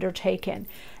you've undertaken.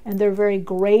 And they're very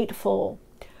grateful.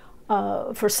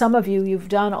 For some of you, you've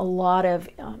done a lot of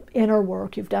inner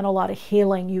work. You've done a lot of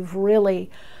healing.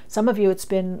 Some of you, it's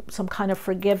been some kind of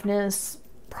forgiveness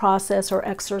process or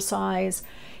exercise.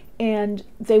 And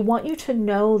they want you to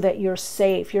know that you're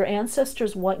safe. Your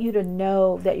ancestors want you to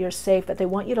know that you're safe, but they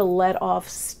want you to let off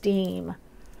steam.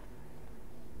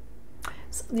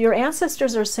 Your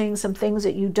ancestors are saying some things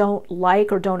that you don't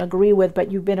like or don't agree with,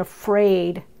 but you've been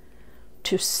afraid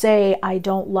to say, I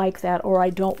don't like that, or I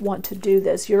don't want to do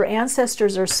this. Your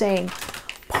ancestors are saying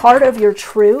part of your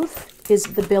truth is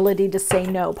the ability to say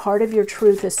no. Part of your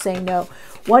truth is saying no.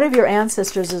 One of your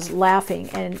ancestors is laughing,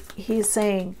 and he's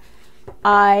saying,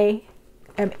 I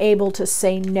am able to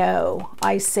say no.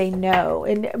 I say no.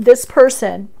 And this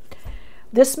person,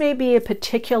 this may be a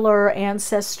particular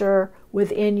ancestor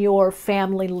within your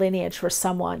family lineage for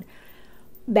someone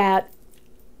that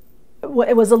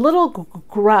it was a little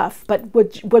gruff, but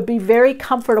would be very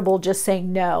comfortable just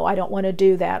saying, no, I don't want to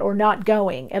do that, or not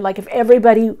going. And like if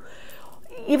everybody,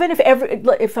 even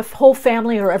if a whole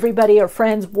family or everybody or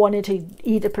friends wanted to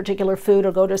eat a particular food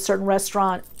or go to a certain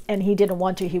restaurant and he didn't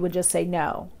want to, he would just say,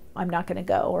 no, I'm not going to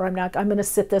go, or I'm going to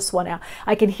sit this one out.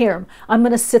 I can hear him. I'm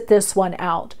going to sit this one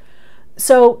out.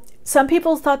 So some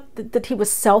people thought that he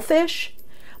was selfish.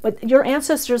 But your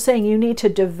ancestors are saying you need to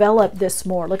develop this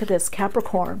more. Look at this,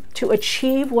 Capricorn, to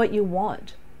achieve what you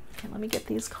want. Okay, let me get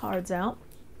these cards out.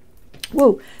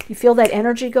 Woo, you feel that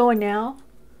energy going now?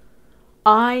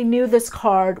 I knew this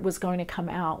card was going to come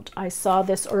out. I saw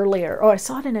this earlier. Oh, I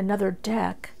saw it in another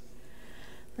deck.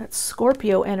 That's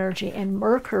Scorpio energy and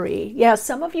Mercury. Yeah,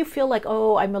 some of you feel like,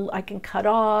 oh, I can cut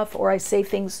off, or I say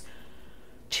things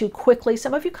too quickly.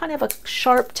 Some of you kind of have a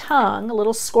sharp tongue, a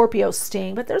little Scorpio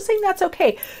sting, but they're saying that's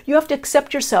okay. You have to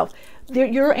accept yourself.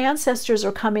 Your ancestors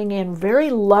are coming in very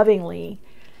lovingly,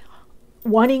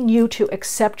 wanting you to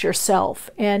accept yourself.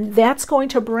 And that's going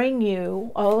to bring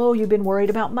you, oh, you've been worried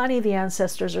about money, the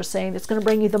ancestors are saying. It's going to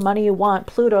bring you the money you want.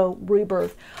 Pluto,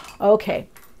 rebirth. Okay,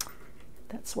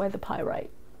 that's why the Pyrite.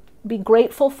 Be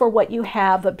grateful for what you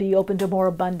have, but be open to more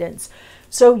abundance.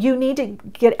 So you need to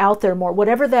get out there more,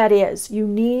 whatever that is. You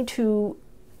need to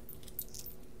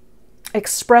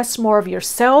express more of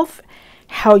yourself,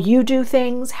 how you do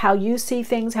things, how you see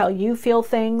things, how you feel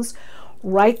things.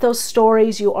 Write those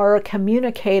stories. You are a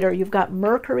communicator. You've got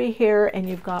Mercury here, and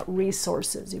you've got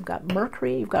resources. You've got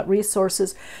Mercury, you've got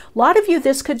resources. A lot of you,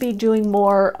 this could be doing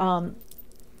more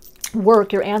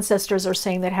work. Your ancestors are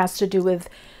saying that has to do with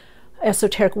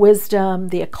esoteric wisdom,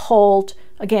 the occult.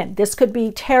 Again, this could be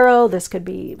tarot, this could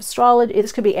be astrology,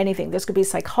 this could be anything. This could be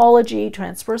psychology,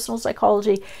 transpersonal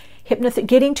psychology, hypnosis,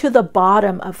 getting to the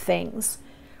bottom of things,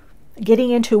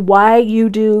 getting into why you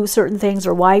do certain things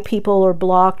or why people are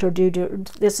blocked or do.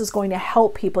 This is going to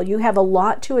help people. You have a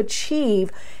lot to achieve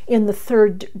in the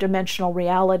third dimensional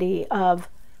reality of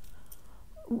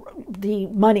the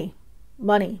money,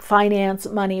 finance,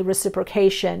 money,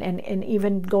 reciprocation, and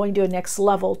even going to a next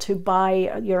level to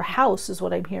buy your house is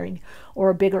what I'm hearing,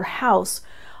 or a bigger house.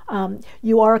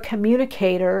 You are a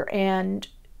communicator, and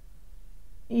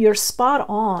you're spot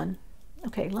on.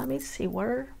 Okay, let me see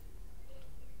where.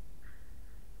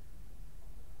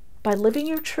 By living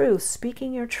your truth,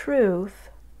 speaking your truth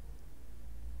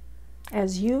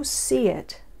as you see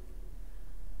it.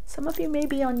 Some of you may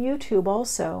be on YouTube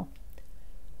also.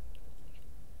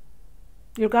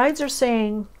 Your guides are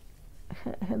saying,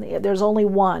 there's only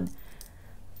one.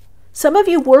 Some of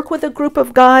you work with a group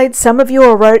of guides. Some of you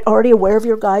are already aware of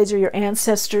your guides or your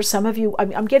ancestors. Some of you,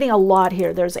 I'm getting a lot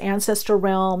here. There's ancestor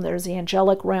realm, there's the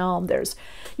angelic realm,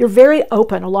 you're very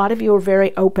open. A lot of you are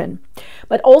very open.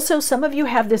 But also some of you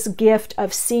have this gift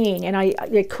of seeing, and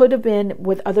it could have been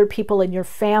with other people in your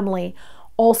family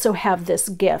also have this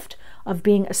gift of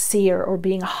being a seer or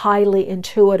being highly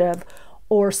intuitive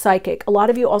or psychic. A lot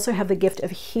of you also have the gift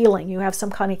of healing. You have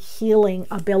some kind of healing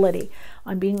ability.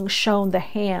 I'm being shown the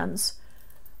hands.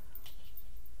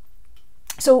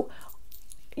 So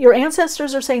your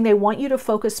ancestors are saying they want you to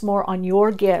focus more on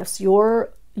your gifts,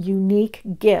 your unique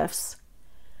gifts,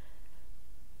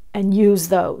 and use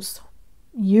those.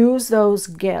 Use those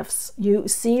gifts. You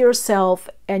see yourself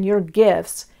and your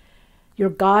gifts, your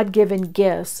God-given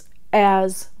gifts,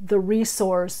 as the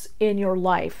resource in your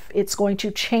life. It's going to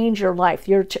change your life.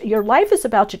 Your life is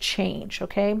about to change,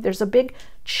 okay? There's a big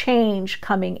change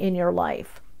coming in your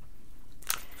life.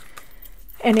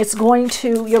 And it's going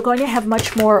to, you're going to have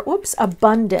much more,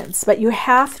 abundance. But you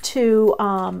have to,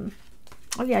 oh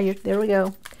yeah, there we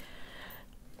go.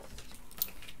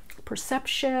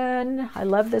 Perception. I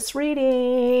love this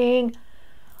reading.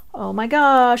 Oh my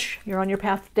gosh, you're on your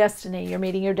path to destiny. You're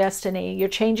meeting your destiny. You're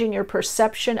changing your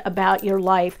perception about your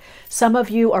life. Some of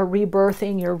you are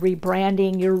rebirthing, you're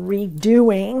rebranding, you're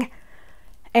redoing,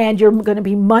 and you're going to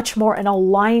be much more in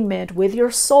alignment with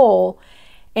your soul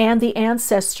and the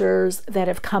ancestors that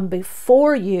have come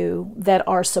before you that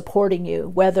are supporting you,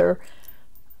 whether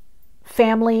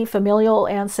family, familial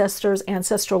ancestors,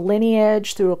 ancestral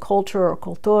lineage, through a culture or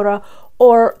cultura,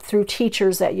 or through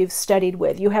teachers that you've studied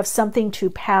with. You have something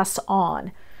to pass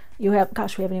on. You have,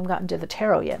 gosh, we haven't even gotten to the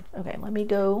tarot yet. Okay, let me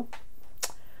go.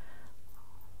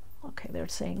 Okay, they're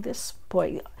saying this,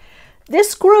 boy,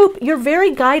 this group, you're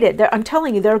very guided. I'm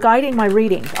telling you, they're guiding my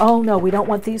reading. Oh no, we don't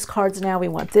want these cards now. We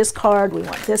want this card. We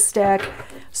want this deck.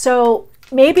 So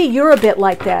maybe you're a bit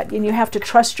like that, and you have to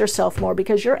trust yourself more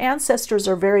because your ancestors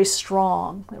are very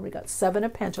strong. There we got 7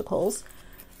 of Pentacles.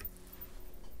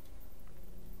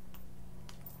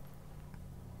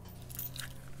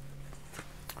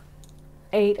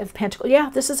 Eight of Pentacles. Yeah,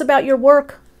 this is about your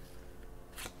work.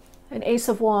 An Ace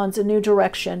of Wands, a new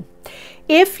direction.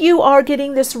 If you are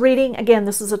getting this reading, again,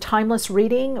 this is a timeless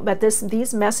reading, but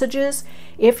these messages,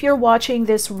 if you're watching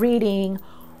this reading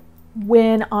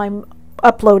when I'm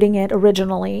uploading it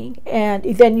originally, and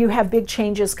then you have big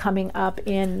changes coming up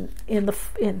in the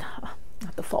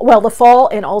fall. Well, the fall,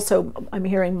 and also I'm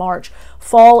hearing March.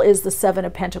 Fall is the 7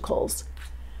 of Pentacles.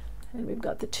 And we've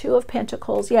got the 2 of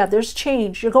Pentacles. Yeah, there's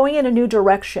change. You're going in a new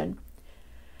direction.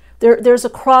 There's a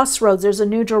crossroads. There's a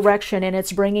new direction, and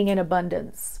it's bringing in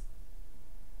abundance.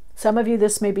 Some of you,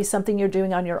 this may be something you're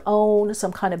doing on your own,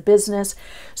 some kind of business.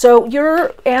 So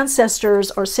your ancestors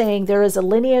are saying there is a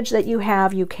lineage that you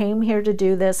have. You came here to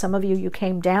do this. Some of you, you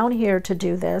came down here to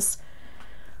do this.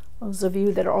 Those of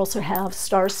you that also have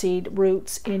starseed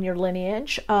roots in your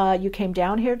lineage, you came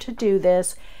down here to do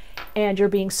this. And you're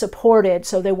being supported.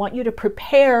 So they want you to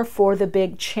prepare for the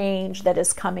big change that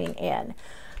is coming in.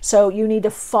 So you need to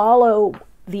follow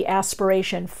the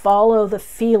aspiration, follow the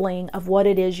feeling of what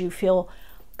it is you feel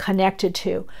connected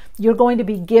to. You're going to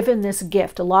be given this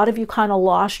gift. A lot of you kind of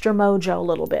lost your mojo a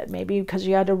little bit, maybe because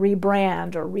you had to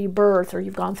rebrand or rebirth, or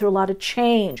you've gone through a lot of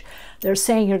change. They're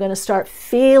saying you're going to start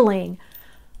feeling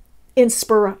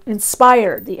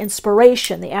inspired, the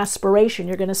inspiration, the aspiration.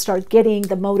 You're going to start getting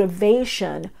the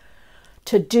motivation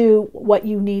to do what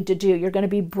you need to do. You're going to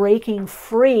be breaking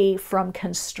free from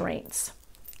constraints.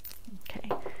 Okay,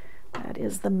 that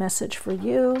is the message for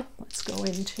you. Let's go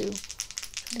into, I'm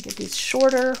going to get these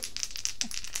shorter.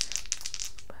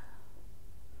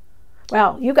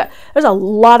 Wow, there's a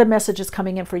lot of messages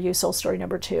coming in for you, soul story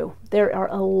number 2. There are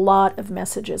a lot of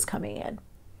messages coming in.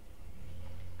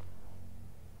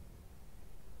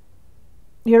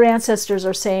 Your ancestors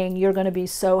are saying you're going to be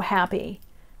so happy.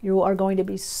 You are going to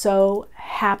be so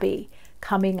happy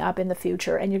coming up in the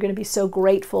future, and you're going to be so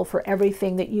grateful for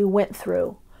everything that you went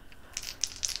through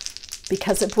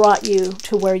because it brought you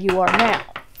to where you are now.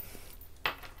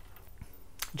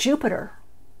 Jupiter,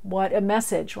 what a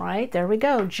message, right? There we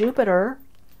go, Jupiter.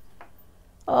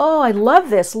 Oh, I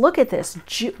love this. Look at this.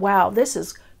 Wow, this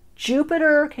is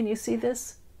Jupiter. Can you see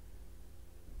this?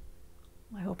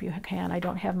 I hope you can. I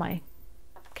don't have my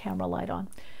camera light on.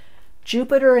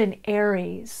 Jupiter in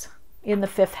Aries in the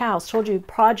 5th house. Told you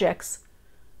projects.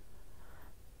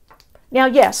 Now,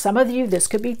 yes, some of you, this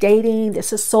could be dating.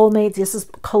 This is soulmates. This is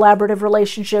collaborative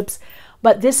relationships.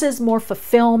 But this is more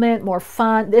fulfillment, more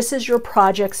fun. This is your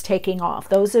projects taking off.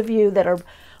 Those of you that are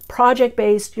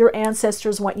project-based, your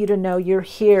ancestors want you to know you're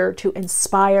here to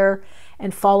inspire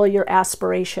and follow your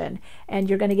aspiration. And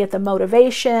you're going to get the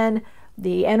motivation,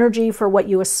 the energy for what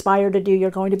you aspire to do. You're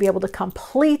going to be able to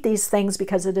complete these things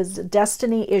because it is a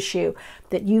destiny issue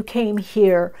that you came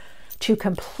here to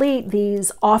complete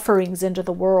these offerings into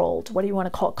the world. What do you want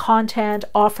to call it? Content,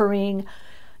 offering,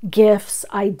 gifts,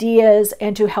 ideas,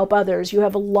 and to help others. You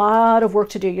have a lot of work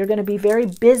to do. You're going to be very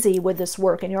busy with this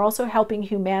work, and you're also helping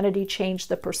humanity change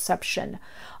the perception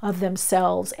of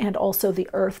themselves and also the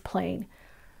earth plane.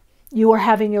 You are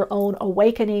having your own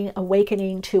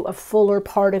awakening to a fuller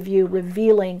part of you,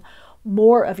 revealing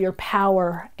more of your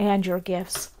power and your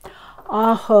gifts.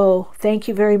 Aho, thank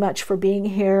you very much for being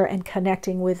here and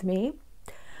connecting with me.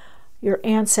 Your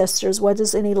ancestors, what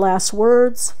is any last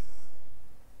words?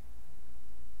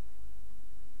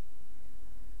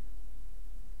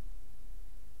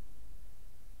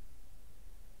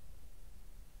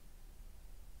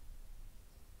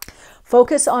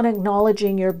 Focus on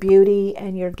acknowledging your beauty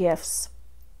and your gifts.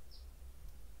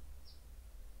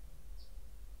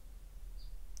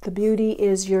 The beauty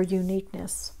is your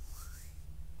uniqueness.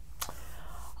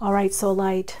 All right, soul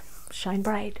light, shine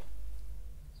bright.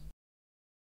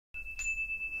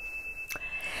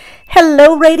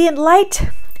 Hello, radiant light.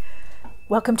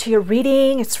 Welcome to your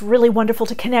reading. It's really wonderful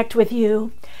to connect with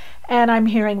you. And I'm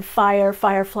hearing fire,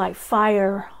 firefly,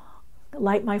 fire.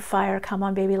 Light my fire. Come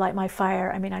on, baby, light my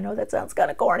fire. I mean, I know that sounds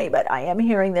kind of corny, but I am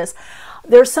hearing this.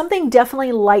 There's something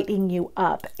definitely lighting you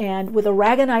up. And with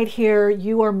Aragonite here,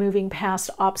 you are moving past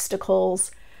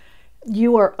obstacles.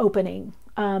 You are opening.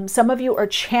 Some of you are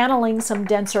channeling some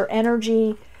denser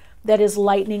energy that is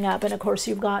lightening up. And of course,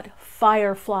 you've got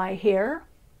firefly here.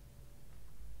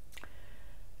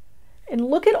 And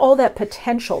look at all that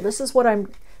potential. This is what I'm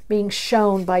being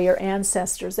shown by your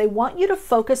ancestors. They want you to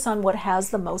focus on what has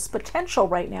the most potential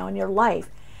right now in your life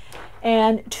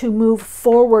and to move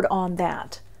forward on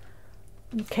that.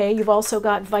 Okay, you've also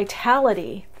got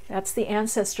vitality. That's the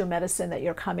ancestor medicine that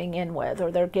you're coming in with, or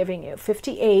they're giving you.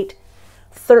 58,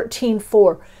 13,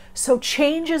 4. So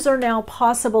changes are now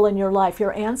possible in your life.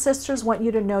 Your ancestors want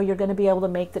you to know you're going to be able to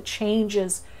make the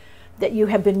changes that you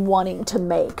have been wanting to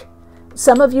make.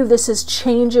 Some of you, this is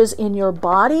changes in your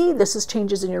body. This is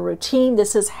changes in your routine.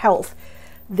 This is health.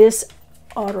 This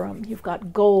autumn, you've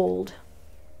got gold.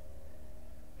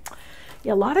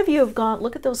 Yeah, a lot of you have gone,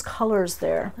 look at those colors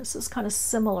there. This is kind of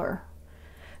similar.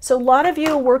 So a lot of you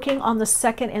are working on the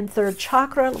 2nd and 3rd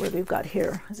chakra. What we've got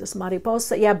here? Is this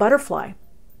mariposa? Yeah, butterfly.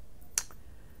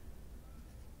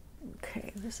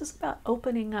 Okay, this is about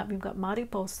opening up. You've got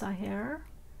mariposa here,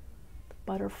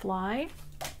 butterfly.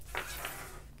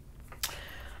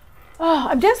 Oh,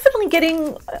 I'm definitely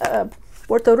getting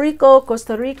Puerto Rico,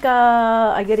 Costa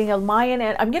Rica. I'm getting a Mayan,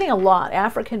 and I'm getting a lot.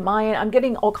 African, Mayan. I'm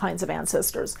getting all kinds of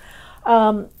ancestors.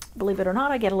 Believe it or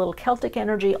not, I get a little Celtic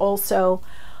energy also.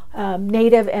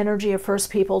 Native energy of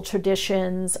First People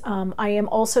traditions. I am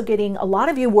also getting a lot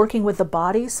of you working with the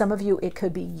body. Some of you, it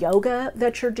could be yoga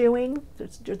that you're doing.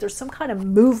 There's some kind of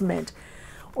movement,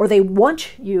 or they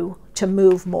want you to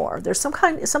move more. There's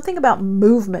something about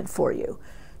movement for you.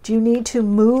 Do you need to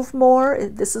move more?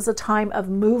 This is a time of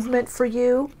movement for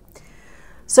you.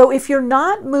 So if you're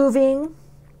not moving,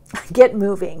 get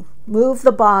moving. Move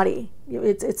the body.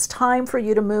 It's time for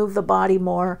you to move the body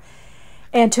more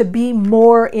and to be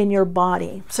more in your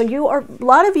body. So a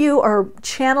lot of you are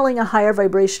channeling a higher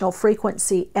vibrational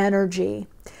frequency energy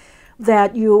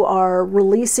that you are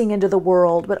releasing into the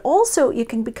world, but also you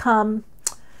can become,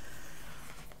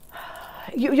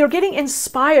 you're getting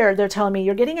inspired. They're telling me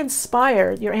you're getting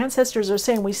inspired. Your ancestors are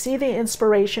saying, we see the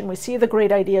inspiration, we see the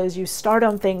great ideas, you start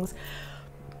on things,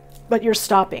 but you're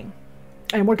stopping.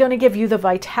 And we're going to give you the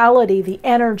vitality, the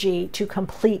energy to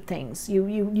complete things. You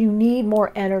need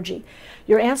more energy.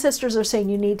 Your ancestors are saying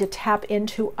you need to tap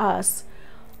into us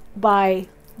by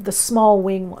the small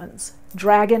wing ones.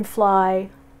 Dragonfly,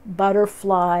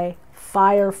 butterfly,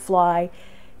 firefly,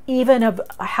 even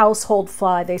a household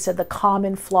fly. They said the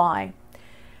common fly.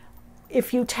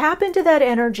 If you tap into that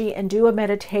energy and do a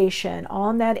meditation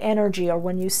on that energy, or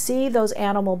when you see those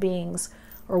animal beings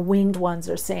or winged ones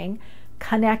are saying,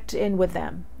 connect in with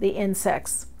them, the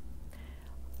insects.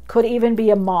 Could even be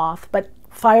a moth, but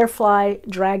firefly,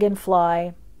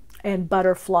 dragonfly, and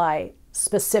butterfly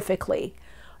specifically.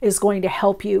 is going to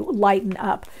help you lighten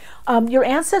up. Your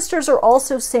ancestors are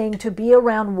also saying to be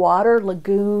around water,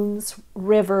 lagoons,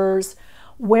 rivers,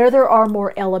 where there are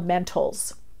more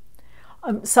elementals.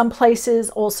 Some places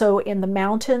also in the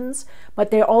mountains,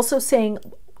 but they're also saying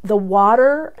the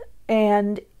water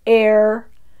and air,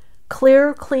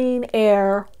 clear, clean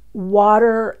air,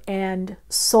 water and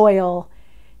soil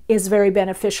is very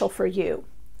beneficial for you.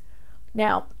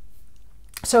 Now,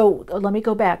 so let me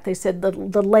go back. They said the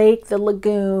lake, the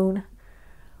lagoon,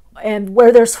 and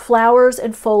where there's flowers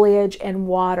and foliage and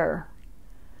water.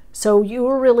 So you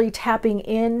are really tapping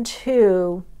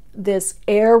into this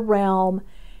air realm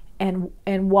and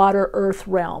water earth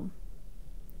realm.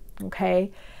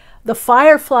 Okay? The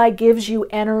firefly gives you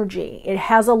energy. It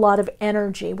has a lot of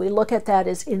energy. We look at that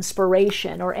as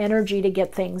inspiration or energy to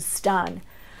get things done.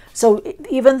 So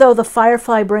even though the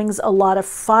firefly brings a lot of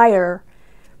fire,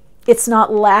 it's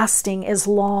not lasting as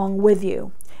long with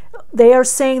you. They are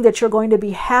saying that you're going to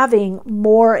be having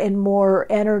more and more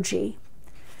energy,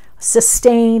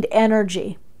 sustained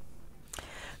energy.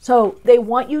 So they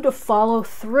want you to follow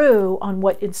through on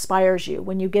what inspires you.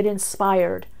 When you get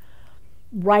inspired,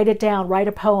 write it down, write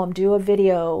a poem, do a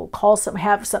video,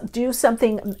 do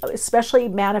something, especially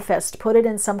manifest, put it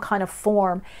in some kind of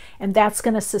form, and that's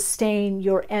going to sustain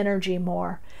your energy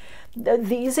more.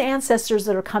 These ancestors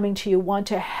that are coming to you want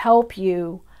to help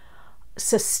you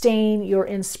sustain your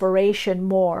inspiration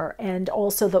more and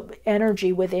also the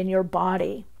energy within your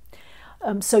body.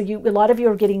 So a lot of you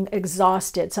are getting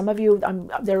exhausted. Some of you,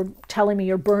 they're telling me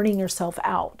you're burning yourself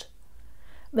out.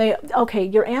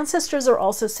 Your ancestors are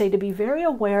also saying to be very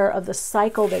aware of the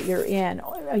cycle that you're in,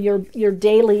 your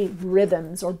daily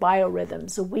rhythms or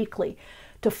biorhythms, weekly,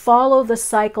 to follow the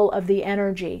cycle of the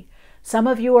energy. Some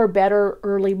of you are better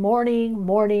early morning,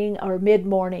 or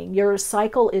mid-morning. Your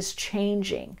cycle is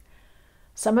changing.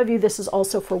 Some of you, this is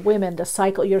also for women,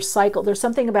 your cycle. There's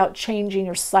something about changing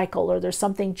your cycle, or there's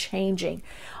something changing.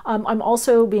 I'm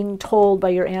also being told by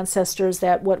your ancestors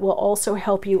that what will also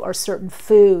help you are certain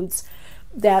foods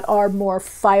that are more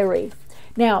fiery.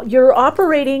 Now, you're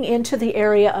operating into the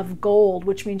area of gold,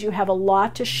 which means you have a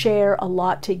lot to share, a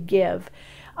lot to give.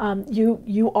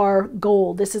 You are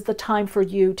gold. This is the time for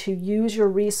you to use your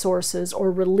resources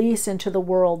or release into the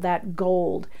world that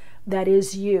gold that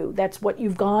is you. That's what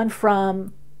you've gone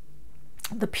from,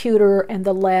 the pewter and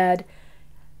the lead,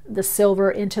 the silver,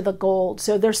 into the gold.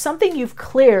 So there's something you've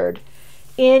cleared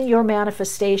in your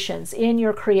manifestations, in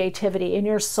your creativity, in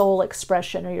your soul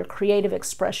expression or your creative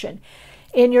expression,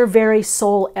 in your very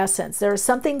soul essence. There is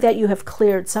something that you have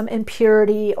cleared, some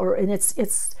impurity,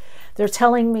 they're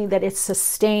telling me that it's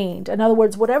sustained. In other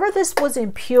words, whatever this was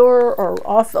impure or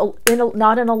off,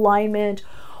 not in alignment,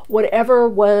 whatever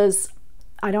was,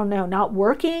 I don't know, not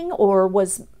working or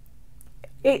was,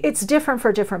 it's different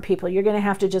for different people. You're going to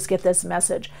have to just get this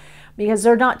message, because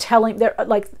they're not telling, they're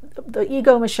like, the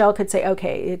ego Michele could say,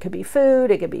 okay, it could be food,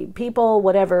 it could be people,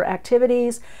 whatever,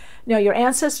 activities. No, your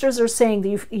ancestors are saying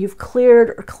that you've cleared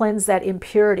or cleansed that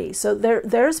impurity. So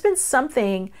there's been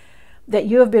something that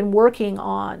you have been working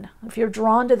on. If you're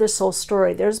drawn to this soul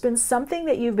story, there's been something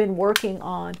that you've been working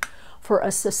on for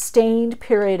a sustained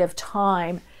period of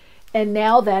time, and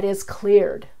now that is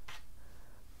cleared.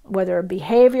 Whether a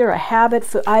behavior, a habit,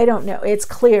 food, I don't know, it's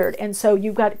cleared. And so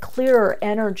you've got clearer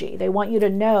energy. They want you to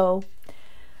know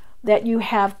that you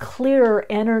have clearer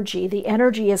energy. The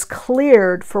energy is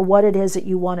cleared for what it is that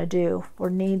you want to do or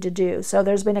need to do. So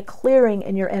there's been a clearing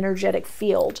in your energetic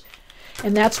field.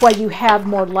 And that's why you have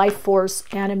more life force,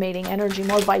 animating energy,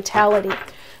 more vitality.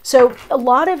 So a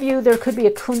lot of you, there could be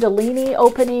a kundalini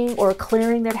opening or a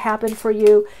clearing that happened for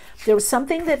you. There was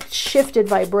something that shifted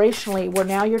vibrationally where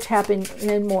now you're tapping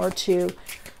in more to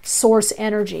source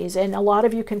energies. And a lot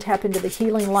of you can tap into the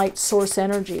healing light source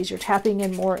energies. You're tapping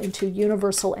in more into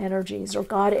universal energies or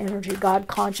God energy, God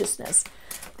consciousness,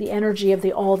 the energy of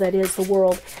the all that is the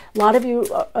world. A lot of you,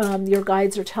 your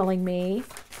guides are telling me,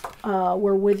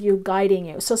 we're with you, guiding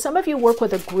you. So some of you work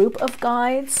with a group of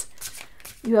guides.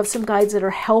 You have some guides that are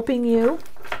helping you.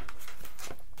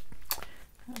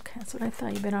 Okay, that's what I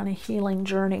thought. You've been on a healing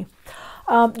journey.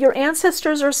 Your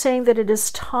ancestors are saying that it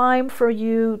is time for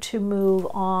you to move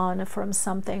on from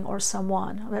something or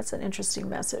someone. Oh, that's an interesting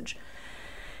message.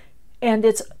 And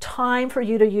it's time for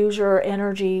you to use your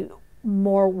energy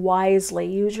more wisely.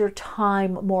 Use your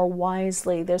time more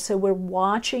wisely. They say we're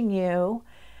watching you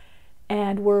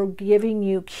and we're giving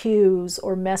you cues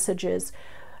or messages.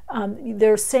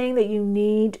 They're saying that you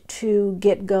need to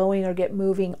get going or get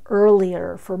moving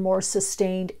earlier for more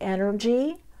sustained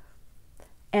energy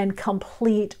and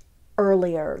complete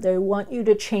earlier. They want you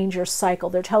to change your cycle.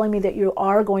 They're telling me that you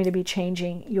are going to be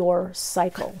changing your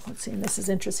cycle. Let's see, and this is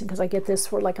interesting because I get this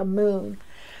for like a moon.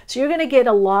 So you're going to get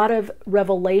a lot of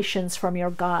revelations from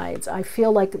your guides. I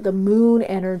feel like the moon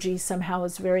energy somehow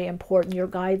is very important. Your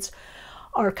guides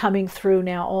are coming through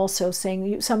now also,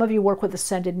 saying some of you work with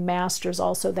ascended masters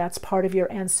also. That's part of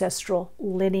your ancestral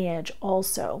lineage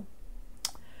also.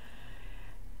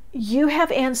 You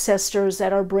have ancestors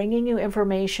that are bringing you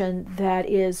information that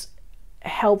is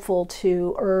helpful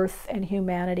to Earth and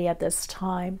humanity at this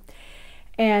time.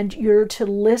 And you're to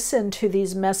listen to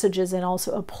these messages and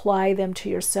also apply them to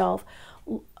yourself.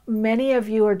 Many of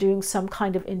you are doing some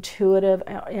kind of intuitive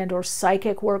and or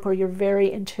psychic work, or you're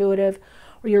very intuitive,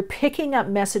 or you're picking up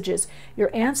messages. Your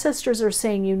ancestors are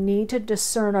saying you need to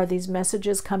discern, are these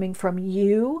messages coming from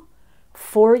you,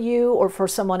 for you, or for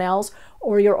someone else,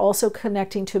 or you're also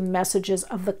connecting to messages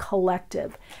of the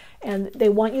collective. And they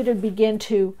want you to begin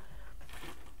to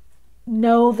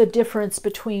know the difference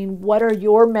between what are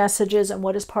your messages and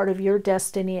what is part of your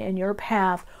destiny and your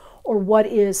path, or what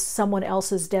is someone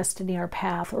else's destiny or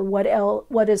path, or what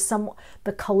is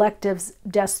the collective's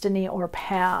destiny or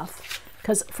path.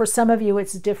 Because for some of you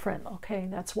it's different. Okay,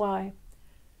 that's why.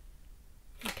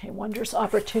 Okay, wondrous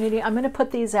opportunity. I'm going to put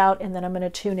these out and then I'm going to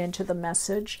tune into the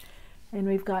message. And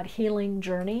we've got healing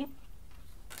journey.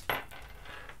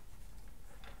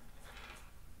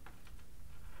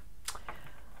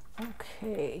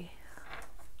 Okay.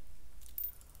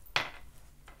 Move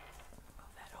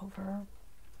that over.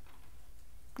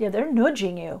 Yeah, they're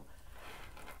nudging you.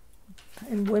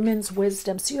 And women's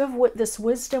wisdom. So you have this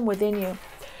wisdom within you.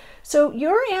 So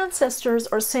your ancestors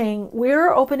are saying,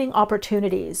 we're opening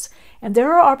opportunities. And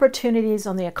there are opportunities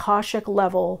on the Akashic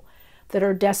level that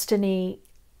are destiny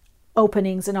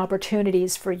openings and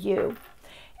opportunities for you.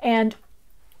 And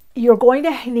you're going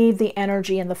to need the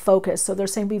energy and the focus. So they're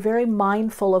saying be very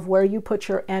mindful of where you put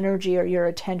your energy or your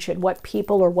attention, what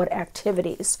people or what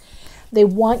activities. They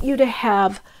want you to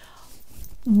have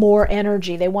more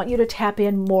energy. They want you to tap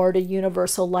in more to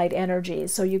universal light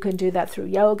energies. So you can do that through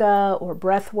yoga or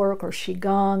breath work or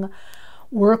qigong.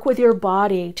 Work with your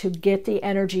body to get the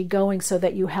energy going so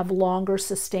that you have longer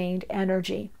sustained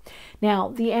energy. Now,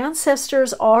 the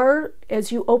ancestors are,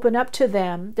 as you open up to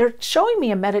them, they're showing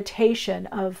me a meditation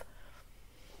of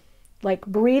like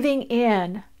breathing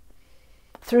in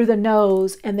through the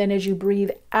nose, and then as you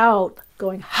breathe out,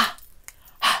 going ha,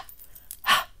 ha,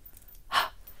 ha,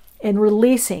 ha, and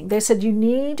releasing. They said you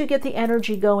need to get the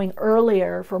energy going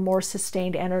earlier for more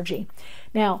sustained energy.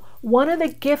 Now, one of the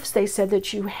gifts they said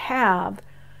that you have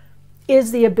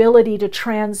is the ability to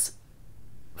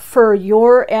transfer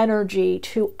your energy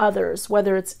to others,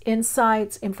 whether it's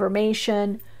insights,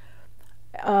 information,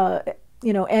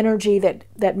 energy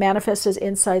that manifests as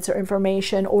insights or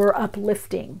information, or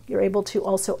uplifting. You're able to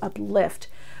also uplift.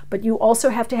 But you also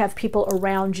have to have people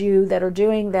around you that are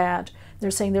doing that.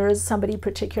 They're saying there is somebody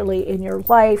particularly in your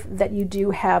life that you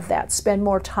do have that. Spend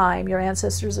more time. Your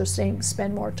ancestors are saying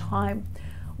spend more time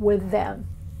with them.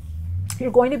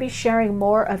 You're going to be sharing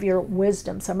more of your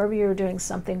wisdom. Some of you are doing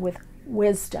something with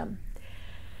wisdom.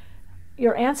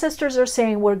 Your ancestors are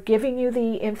saying we're giving you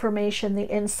the information, the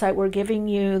insight, we're giving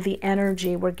you the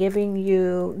energy, we're giving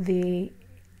you the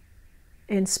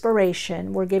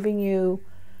inspiration, we're giving you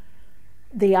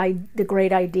the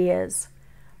great ideas.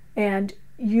 And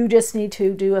you just need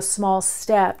to do a small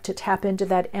step to tap into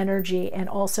that energy and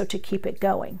also to keep it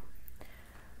going.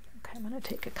 Okay, I'm going to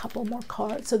take a couple more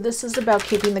cards. So this is about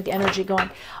keeping the energy going.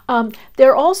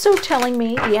 They're also telling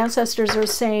me, the ancestors are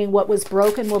saying what was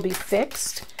broken will be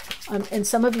fixed. And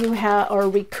some of you are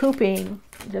recouping,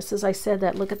 just as I said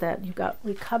that, look at that, you've got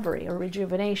recovery or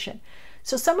rejuvenation.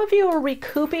 So some of you are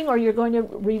recouping, or you're going to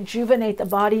rejuvenate. The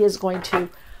body is going to,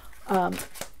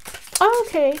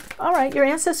 okay, all right, your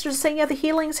ancestors are saying, yeah, the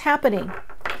healing's happening.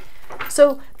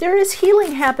 So there is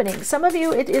healing happening. Some of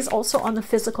you, it is also on the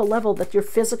physical level that your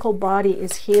physical body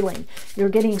is healing. You're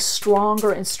getting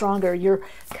stronger and stronger. You're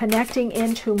connecting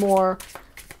into more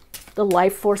the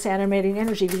life force animating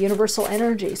energy, the universal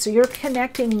energy. So you're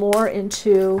connecting more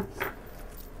into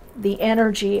the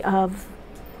energy of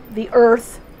the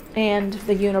earth and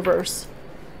the universe.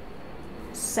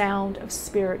 Sound of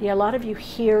spirit. Yeah, a lot of you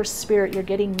hear spirit. You're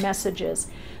getting messages.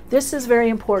 This is very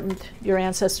important. Your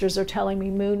ancestors are telling me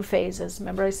moon phases.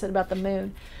 Remember I said about the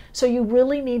moon. So you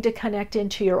really need to connect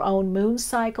into your own moon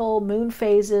cycle, moon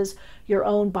phases, your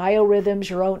own biorhythms,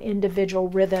 your own individual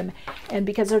rhythm. And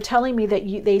because they're telling me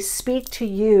that they speak to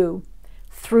you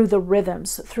through the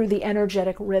rhythms, through the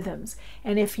energetic rhythms.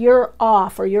 And if you're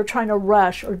off or you're trying to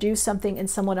rush or do something in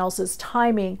someone else's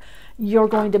timing, you're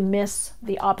going to miss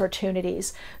the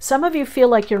opportunities. Some of you feel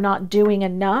like you're not doing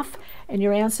enough, and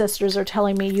your ancestors are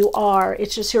telling me you are.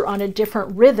 It's just you're on a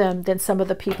different rhythm than some of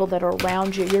the people that are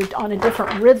around you. You're on a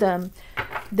different rhythm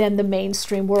than the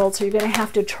mainstream world. So you're going to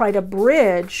have to try to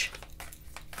bridge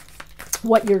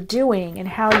what you're doing and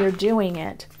how you're doing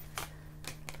it.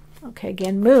 Okay,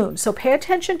 again, moon. So pay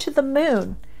attention to the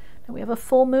moon. Now we have a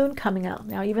full moon coming out.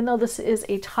 Now, even though this is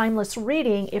a timeless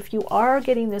reading, if you are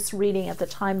getting this reading at the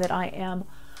time that I am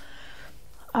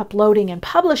uploading and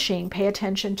publishing, pay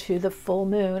attention to the full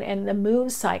moon and the moon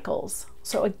cycles.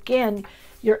 So again,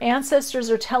 your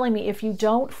ancestors are telling me if you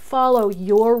don't follow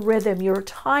your rhythm, your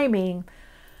timing,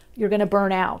 you're going to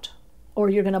burn out,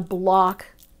 or you're going to block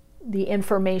the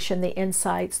information, the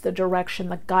insights, the direction,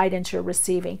 the guidance you're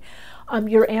receiving.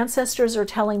 Your ancestors are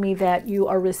telling me that you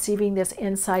are receiving this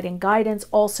insight and guidance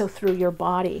also through your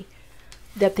body,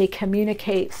 that they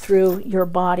communicate through your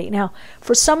body. Now,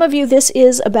 for some of you, this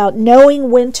is about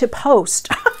knowing when to post.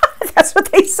 That's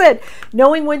what they said.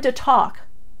 Knowing when to talk,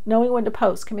 knowing when to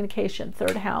post, communication,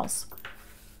 third house.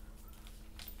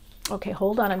 Okay,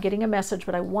 hold on. I'm getting a message,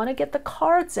 but I want to get the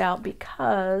cards out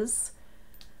because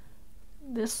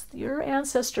your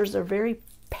ancestors are very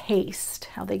paced,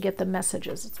 how they get the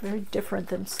messages. It's very different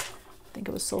than, I think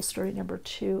it was soul story number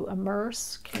 2,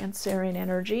 immerse, Cancerian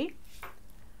energy.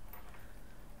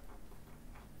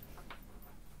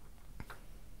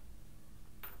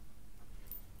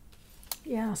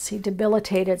 Yeah, see,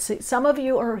 debilitated. See, some of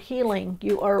you are healing.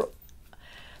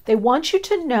 They want you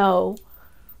to know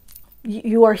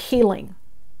you are healing.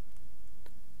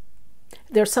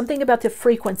 There's something about the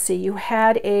frequency. You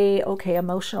had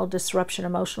emotional disruption,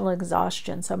 emotional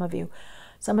exhaustion, some of you.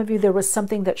 Some of you, there was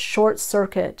something that short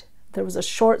circuit. There was a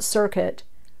short circuit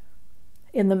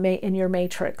in your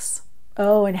matrix.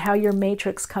 Oh, and how your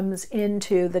matrix comes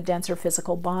into the denser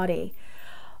physical body.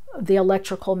 The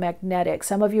electrical magnetic.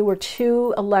 Some of you were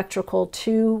too electrical,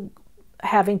 too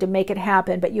having to make it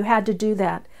happen, but you had to do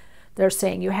that. They're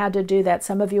saying you had to do that.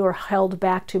 Some of you are held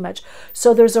back too much.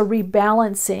 So there's a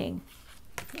rebalancing.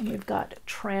 We've got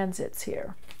transits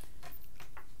here.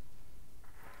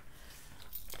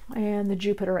 And the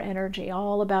Jupiter energy,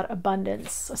 all about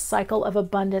abundance, a cycle of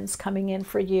abundance coming in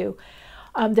for you.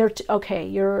 They're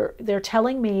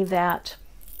telling me that,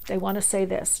 they want to say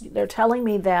this, they're telling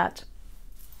me that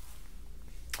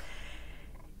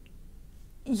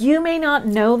you may not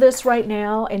know this right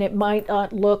now, and it might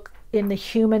not look in the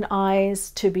human eyes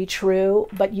to be true,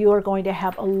 but you are going to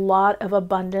have a lot of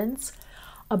abundance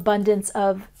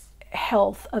of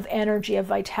health, of energy, of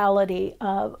vitality,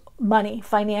 of money,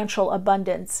 financial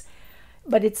abundance,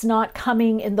 but it's not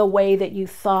coming in the way that you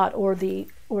thought or the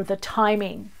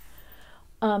timing.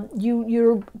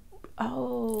 You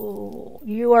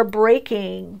are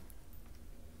breaking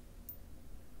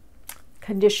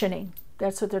conditioning.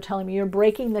 That's what they're telling me. You're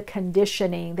breaking the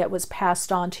conditioning that was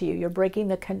passed on to you. You're breaking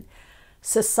the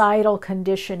societal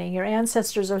conditioning. Your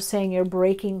ancestors are saying you're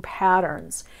breaking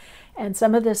patterns. And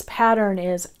some of this pattern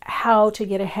is how to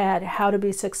get ahead, how to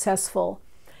be successful,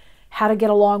 how to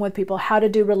get along with people, how to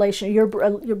do relations. You're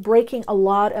breaking a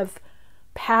lot of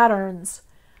patterns.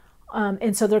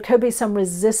 And so there could be some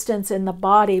resistance in the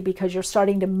body because you're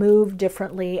starting to move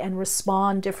differently and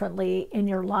respond differently in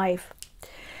your life.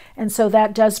 And so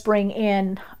that does bring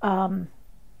in a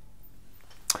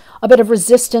bit of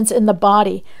resistance in the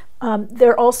body.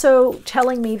 They're also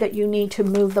telling me that you need to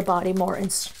move the body more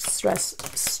and stress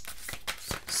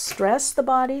the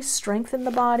body, strengthen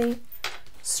the body,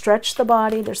 stretch the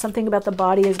body. There's something about the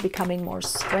body is becoming more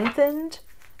strengthened.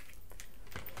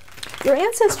 Your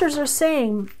ancestors are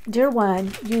saying, dear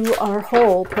one, you are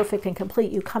whole, perfect, and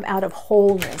complete. You come out of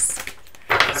wholeness.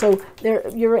 So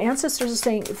your ancestors are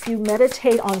saying if you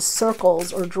meditate on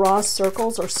circles or draw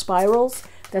circles or spirals,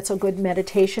 that's a good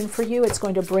meditation for you. It's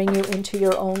going to bring you into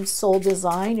your own soul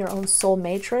design, your own soul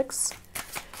matrix.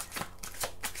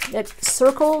 That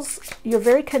circles, you're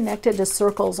very connected to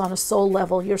circles on a soul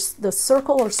level. The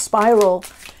circle or spiral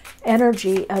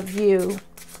energy of you,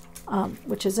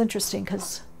 which is interesting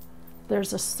because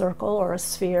there's a circle or a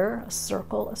sphere, a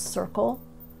circle,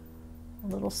 a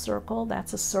little circle,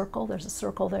 that's a circle, there's a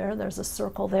circle there, there's a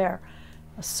circle there,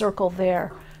 a circle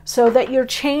there. So that you're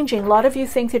changing. A lot of you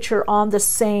think that you're on the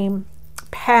same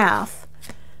path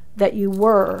that you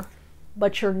were,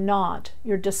 but you're not.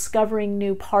 You're discovering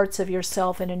new parts of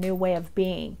yourself and a new way of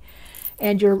being.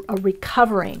 And you're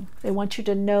recovering. They want you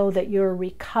to know that you're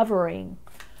recovering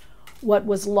what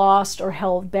was lost or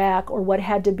held back or what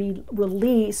had to be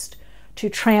released to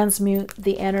transmute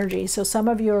the energy. So some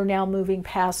of you are now moving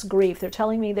past grief. They're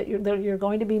telling me that you're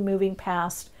going to be moving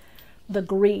past the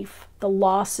grief, the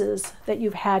losses that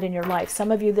you've had in your life.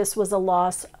 Some of you, this was a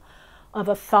loss of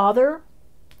a father.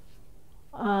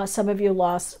 Some of you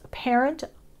lost a parent,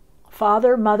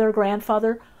 father, mother,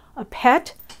 grandfather, a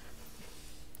pet.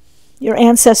 Your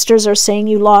ancestors are saying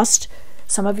you lost,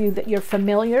 some of you, that you're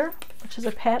familiar, which is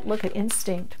a pet. Look at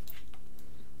instinct.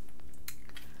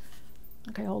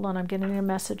 Okay, hold on. I'm getting a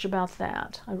message about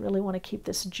that. I really want to keep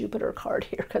this Jupiter card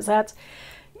here, because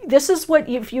this is what,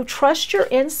 if you trust your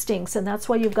instincts, and that's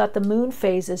why you've got the moon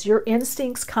phases, your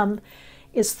instincts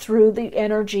is through the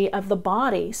energy of the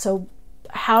body. So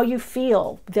how you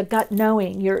feel, the gut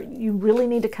knowing, you really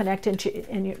need to connect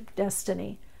in your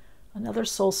destiny. Another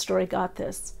soul story got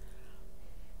this.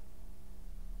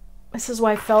 This is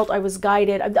why I felt I was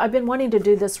guided. I've been wanting to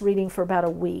do this reading for about a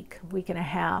week and a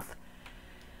half.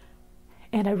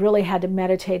 And I really had to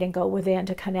meditate and go within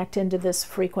to connect into this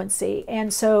frequency.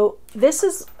 And so this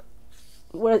is,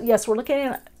 yes, we're looking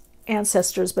at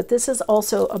ancestors, but this is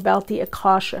also about the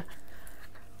Akasha,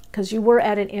 because you were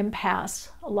at an impasse.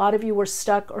 A lot of you were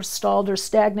stuck or stalled or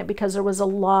stagnant because there was a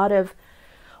lot of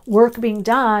work being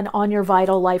done on your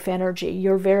vital life energy,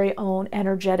 your very own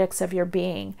energetics of your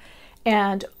being.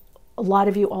 And a lot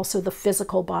of you also the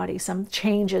physical body, some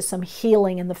changes, some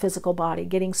healing in the physical body,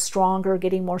 getting stronger,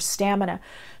 getting more stamina.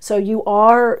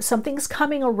 So something's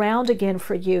coming around again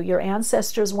for you. Your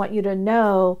ancestors want you to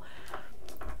know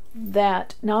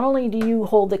that not only do you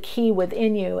hold the key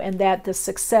within you, and that the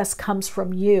success comes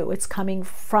from you, it's coming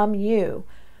from you,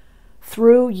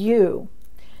 through you.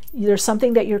 There's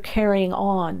something that you're carrying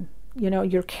on.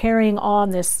 You're carrying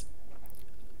on this,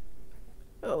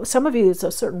 some of you, it's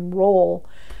a certain role.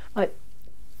 But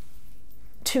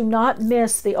to not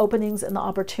miss the openings and the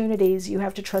opportunities, you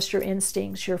have to trust your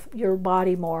instincts, your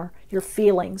body more, your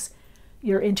feelings,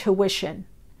 your intuition.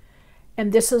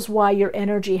 And this is why your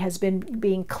energy has been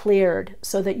being cleared,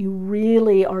 so that you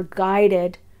really are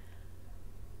guided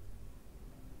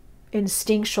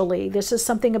instinctually. This is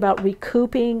something about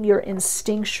recouping your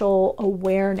instinctual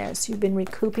awareness. You've been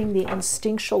recouping the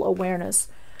instinctual awareness.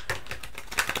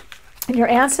 And your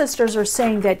ancestors are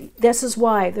saying that this is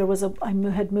why I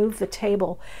had moved the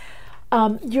table.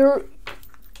 They're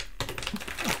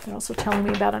also telling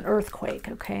me about an earthquake,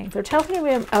 okay? They're telling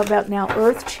me about now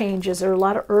earth changes. There are a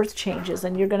lot of earth changes,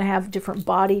 and you're going to have different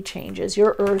body changes.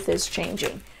 Your earth is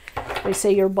changing. They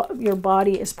say your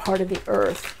body is part of the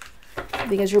earth,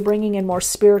 because you're bringing in more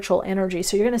spiritual energy.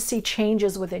 So you're going to see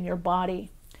changes within your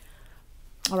body.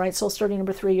 All right, soul story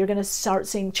number 3, you're going to start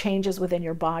seeing changes within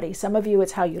your body. Some of you,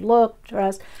 it's how you look,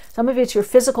 dress. Some of you, it's your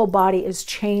physical body is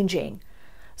changing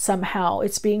somehow.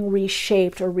 It's being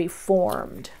reshaped or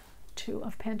reformed. 2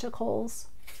 of Pentacles.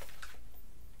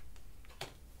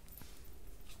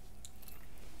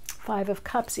 5 of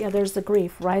Cups. Yeah, there's the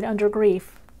grief, right under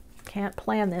grief. Can't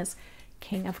plan this.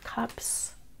 King of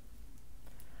Cups.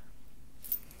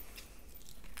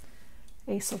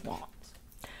 Ace of Wands.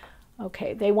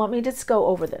 Okay, they want me to just go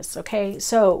over this, okay?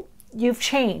 So you've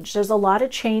changed. There's a lot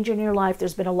of change in your life.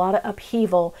 There's been a lot of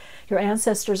upheaval. Your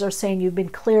ancestors are saying you've been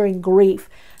clearing grief.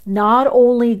 Not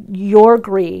only your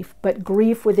grief, but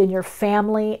grief within your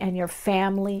family and your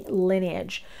family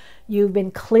lineage. You've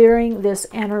been clearing this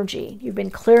energy. You've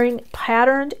been clearing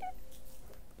patterns,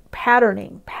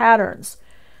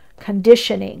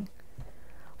 conditioning.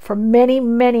 For many,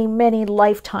 many, many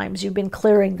lifetimes, you've been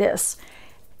clearing this.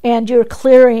 And you're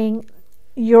clearing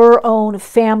your own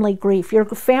family grief. Your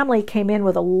family came in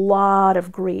with a lot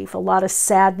of grief, a lot of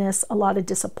sadness, a lot of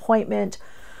disappointment.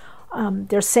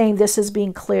 They're saying this is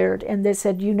being cleared. And they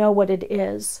said, you know what it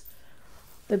is,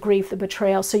 the grief, the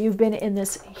betrayal. So you've been in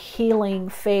this healing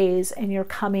phase, and you're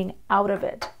coming out of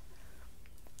it.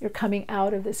 You're coming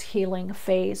out of this healing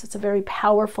phase. It's a very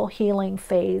powerful healing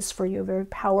phase for you, a very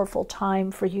powerful time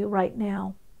for you right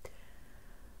now.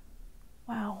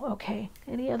 Wow, okay.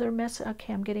 Any other message?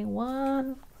 Okay, I'm getting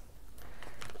one.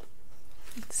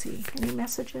 Let's see, any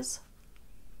messages?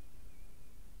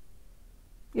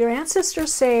 Your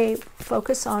ancestors say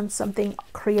focus on something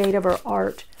creative or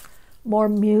art, more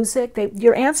music.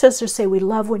 Your ancestors say we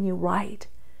love when you write.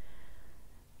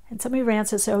 And some of your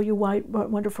ancestors say, oh, you write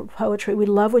wonderful poetry. We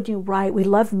love when you write. We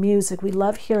love music. We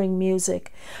love hearing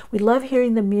music. We love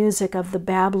hearing the music of the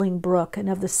babbling brook and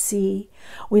of the sea.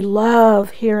 We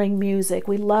love hearing music.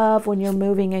 We love when you're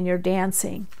moving and you're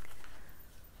dancing.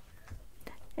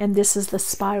 And this is the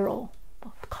spiral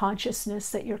of consciousness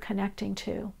that you're connecting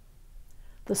to,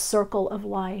 the circle of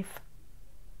life.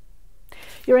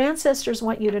 Your ancestors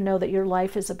want you to know that your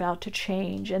life is about to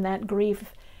change, and that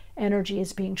grief energy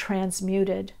is being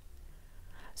transmuted.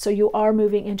 So you are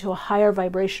moving into a higher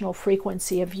vibrational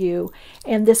frequency of you.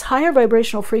 And this higher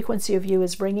vibrational frequency of you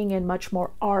is bringing in much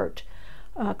more art,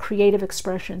 creative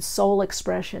expression, soul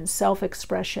expression,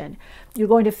 self-expression. You're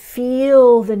going to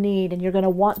feel the need, and you're going to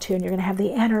want to, and you're going to have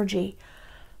the energy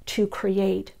to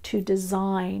create, to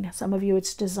design. Some of you,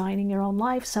 it's designing your own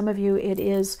life. Some of you, it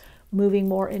is moving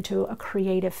more into a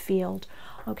creative field.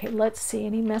 Okay, let's see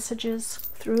any messages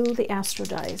through the astro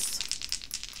dice.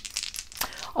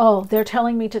 Oh, they're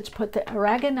telling me to put the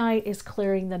Aragonite is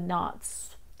clearing the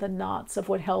knots of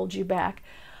what held you back.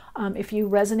 If you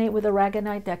resonate with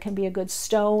Aragonite, that can be a good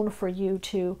stone for you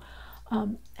to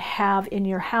have in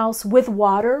your house. With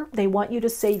water, they want you to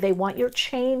say they want your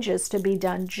changes to be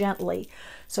done gently.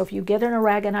 So if you get an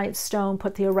Aragonite stone,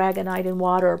 put the Aragonite in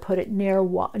water, or put it near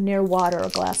water, a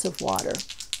glass of water.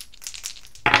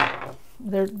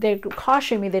 They're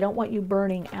cautioning me they don't want you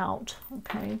burning out.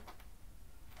 Okay.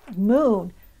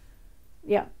 Moon.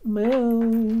 Yeah,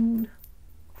 moon.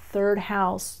 Third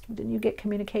house. Didn't you get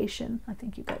communication? I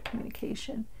think you got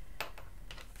communication.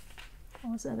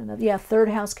 What was that? Another? Yeah, third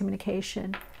house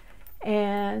communication.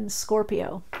 And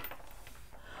Scorpio.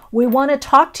 We want to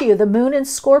talk to you. The moon and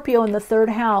Scorpio in the third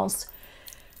house.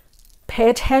 Pay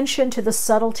attention to the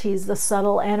subtleties, the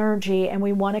subtle energy, and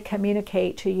we want to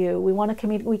communicate to you.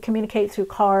 We communicate through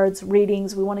cards,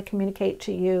 readings. We want to communicate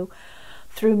to you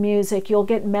through music. You'll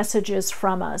get messages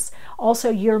from us. Also,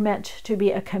 you're meant to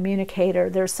be a communicator.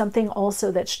 There's something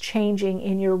also that's changing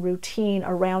in your routine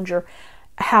around your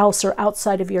house or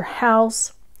outside of your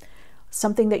house.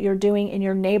 Something that you're doing in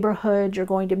your neighborhood. You're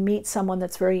going to meet someone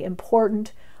that's very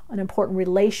important, an important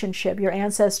relationship. Your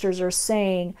ancestors are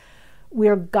saying,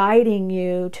 we're guiding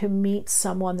you to meet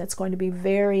someone that's going to be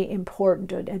very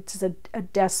important. It's a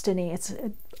destiny. It's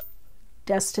a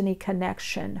destiny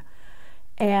connection.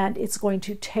 And it's going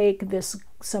to take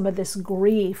some of this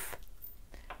grief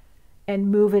and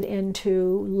move it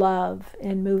into love,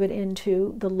 and move it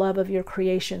into the love of your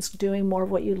creations, doing more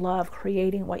of what you love,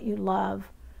 creating what you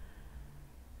love.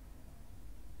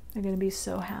 You're going to be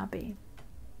so happy.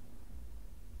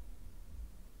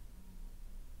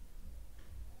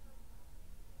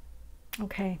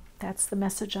 Okay, that's the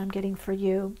message I'm getting for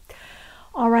you.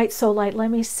 All right, Soul Light, let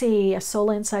me see. A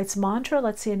Soul Insights mantra.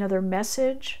 Let's see another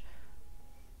message.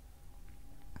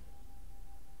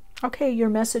 Okay, your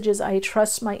message is, I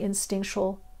trust my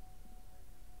instinctual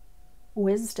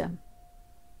wisdom.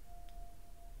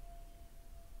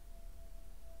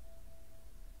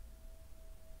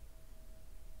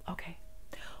 Okay.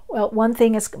 Well, one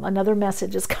thing is, another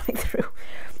message is coming through.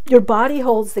 Your body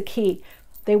holds the key.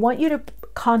 They want you to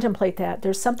contemplate that.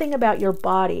 There's something about your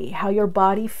body, how your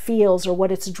body feels or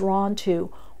what it's drawn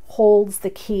to holds the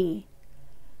key.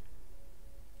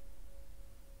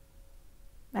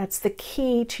 That's the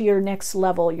key to your next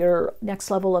level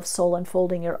of soul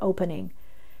unfolding, your opening.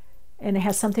 And it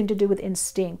has something to do with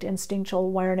instinct, instinctual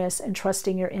awareness, and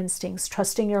trusting your instincts,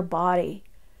 trusting your body.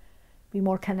 Be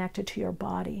more connected to your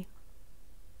body.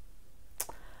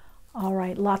 All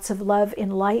right, lots of love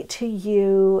and light to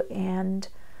you, and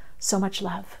so much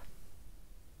love.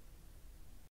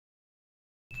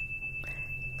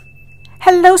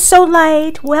 Hello, Soul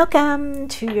Light. Welcome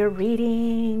to your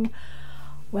reading.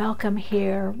 Welcome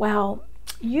here. Wow,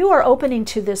 you are opening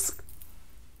to this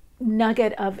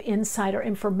nugget of insight or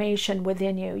information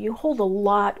within you. You hold a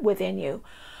lot within you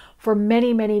for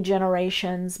many, many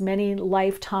generations, many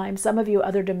lifetimes, some of you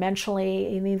other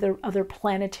dimensionally, in either other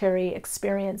planetary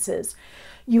experiences.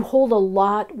 You hold a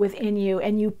lot within you,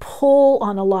 and you pull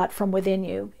on a lot from within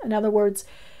you. In other words,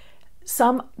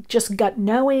 some just gut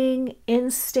knowing,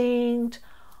 instinct,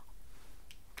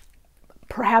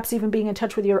 perhaps even being in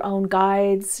touch with your own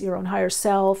guides, your own higher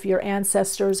self, your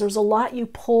ancestors. There's a lot you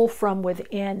pull from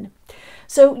within.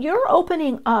 So you're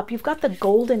opening up. You've got the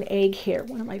golden egg here,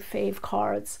 one of my fave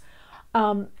cards,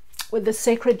 with the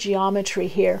sacred geometry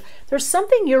here. There's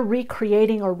something you're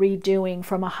recreating or redoing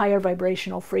from a higher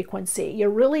vibrational frequency. A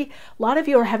lot of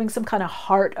you are having some kind of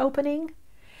heart opening.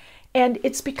 And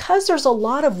it's because there's a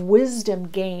lot of wisdom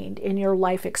gained in your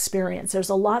life experience. There's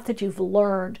a lot that you've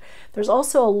learned. There's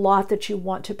also a lot that you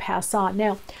want to pass on.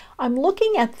 Now, I'm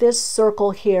looking at this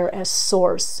circle here as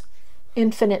source,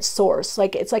 infinite source.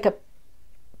 It's like a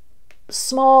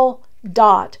small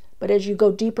dot, but as you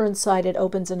go deeper inside, it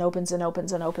opens and opens and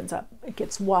opens and opens up. It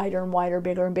gets wider and wider,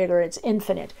 bigger and bigger. It's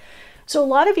infinite. So a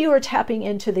lot of you are tapping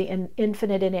into the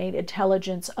infinite innate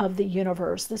intelligence of the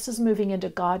universe. This is moving into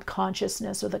God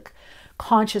consciousness, or the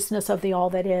consciousness of the all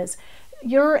that is.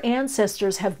 Your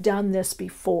ancestors have done this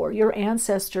before. Your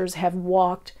ancestors have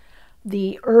walked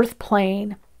the earth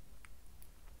plane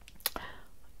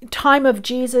time of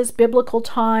Jesus, biblical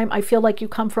time. I feel like you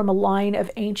come from a line of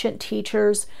ancient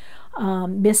teachers,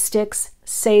 mystics,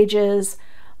 sages.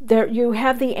 There you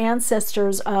have the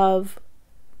ancestors of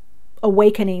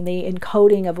awakening, the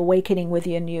encoding of awakening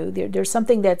within you. There's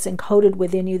something that's encoded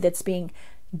within you that's being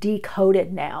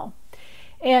decoded now.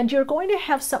 And you're going to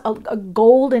have a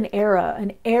golden era,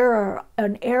 an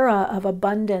era of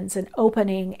abundance and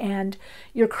opening, and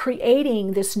you're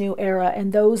creating this new era,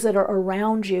 and those that are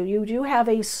around you. You do have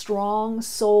a strong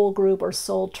soul group or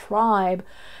soul tribe.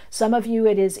 Some of you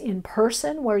it is in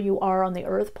person where you are on the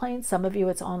earth plane. Some of you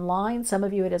it's online. Some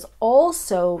of you it is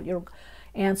also, your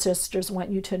ancestors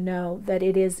want you to know that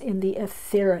it is in the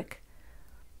etheric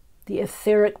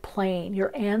plane.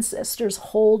 Your ancestors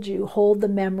hold the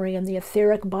memory in the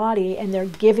etheric body, and they're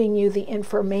giving you the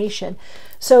information.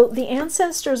 So the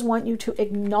ancestors want you to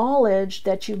acknowledge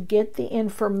that you get the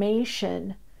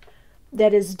information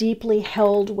that is deeply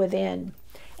held within,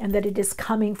 and that it is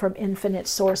coming from infinite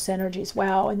source energies.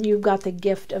 Wow, and you've got the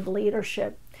gift of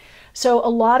leadership. So a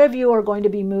lot of you are going to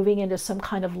be moving into some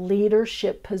kind of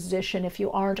leadership position if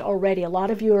you aren't already. A lot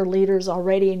of you are leaders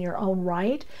already in your own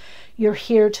right. You're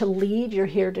here to lead, you're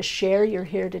here to share, you're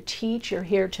here to teach, you're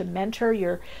here to mentor,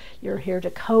 you're here to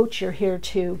coach, you're here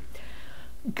to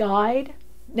guide.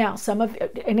 Now, some of,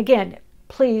 and again,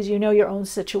 please, you know your own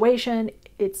situation.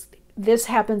 This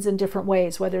happens in different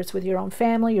ways, whether it's with your own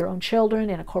family, your own children,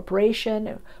 in a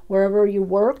corporation, wherever you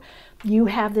work, you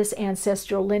have this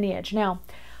ancestral lineage. Now,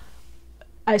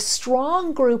 a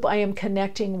strong group I am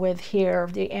connecting with here,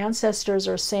 the ancestors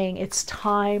are saying it's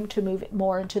time to move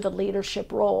more into the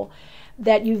leadership role,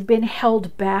 that you've been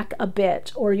held back a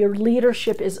bit, or your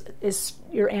leadership is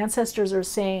your ancestors are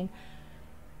saying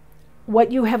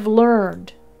what you have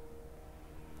learned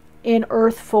in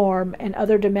earth form and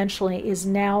other dimensionally is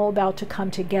now about to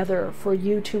come together for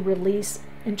you to release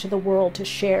into the world to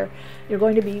share. You're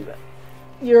going to be,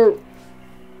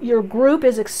 your group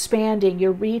is expanding,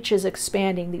 your reach is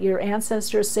expanding. Your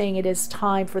ancestors saying it is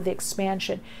time for the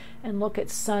expansion. And look at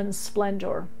sun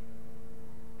splendor.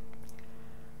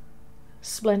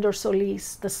 Splendor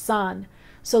solis, the sun.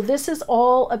 So this is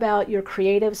all about your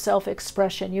creative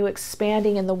self-expression, you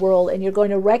expanding in the world, and you're going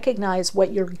to recognize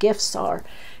what your gifts are.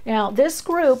 Now, this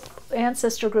group,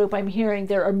 ancestor group, I'm hearing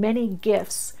there are many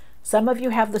gifts. Some of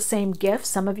you have the same gifts,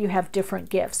 some of you have different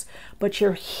gifts, but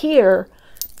you're here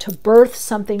to birth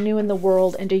something new in the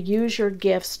world and to use your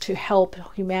gifts to help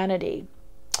humanity.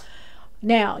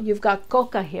 Now, you've got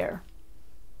Coca here.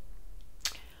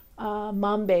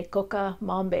 Mambe, Coca,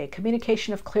 Mambe.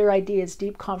 Communication of clear ideas,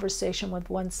 deep conversation with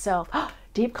oneself.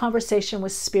 Deep conversation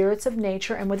with spirits of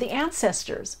nature and with the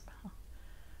ancestors.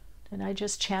 Did I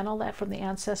just channel that from the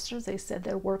ancestors? They said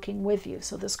they're working with you.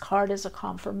 So this card is a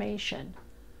confirmation.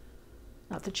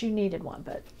 Not that you needed one,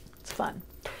 but it's fun.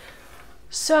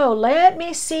 So let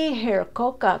me see here.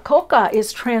 Coca. Coca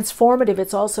is transformative.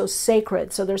 It's also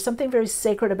sacred. So there's something very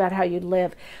sacred about how you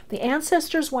live. The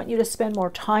ancestors want you to spend more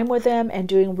time with them and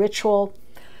doing ritual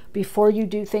before you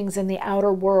do things in the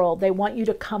outer world. They want you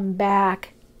to come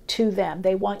back to them.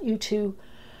 They want you to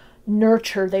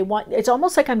nurture. It's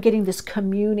almost like I'm getting this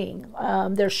communing.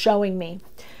 They're showing me.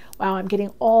 Wow, I'm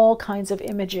getting all kinds of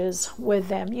images with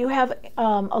them. You have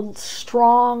a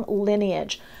strong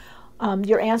lineage.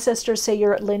 Your ancestors say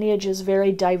your lineage is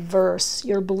very diverse.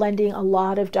 You're blending a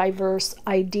lot of diverse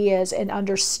ideas and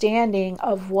understanding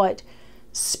of what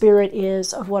spirit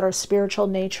is, of what our spiritual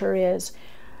nature is.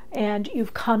 And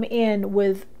you've come in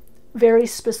with very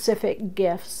specific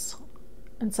gifts.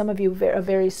 And some of you a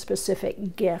very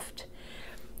specific gift.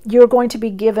 You're going to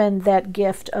be given that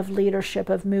gift of leadership,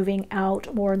 of moving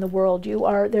out more in the world.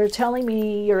 They're telling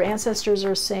me, your ancestors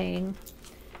are saying,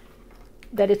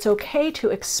 that it's okay to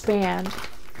expand,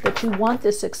 that you want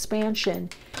this expansion,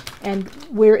 and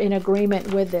we're in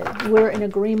agreement with it. We're in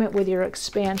agreement with your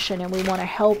expansion, and we want to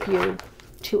help you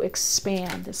to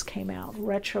expand. This came out.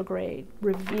 Retrograde,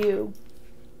 review.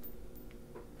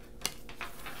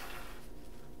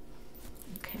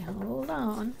 Okay, hold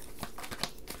on.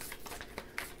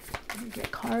 Let me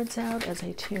get cards out as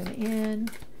I tune in.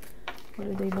 What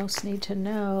do they most need to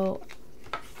know?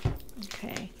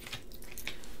 Okay.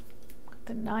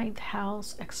 The 9th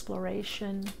house,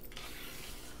 exploration.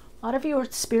 A lot of you are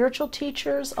spiritual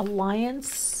teachers,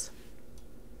 alliance.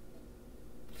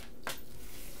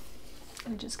 Let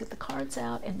me just get the cards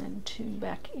out and then tune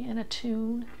back in,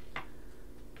 attune.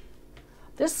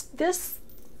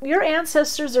 Your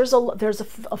ancestors, there's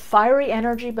a fiery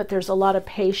energy, but there's a lot of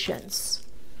patience,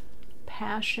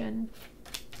 passion.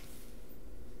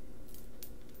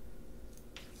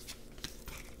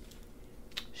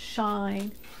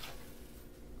 Shine.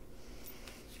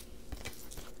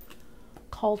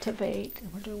 cultivate.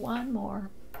 We'll do one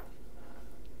more.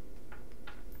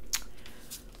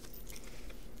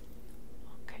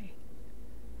 Okay.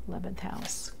 11th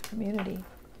house, community.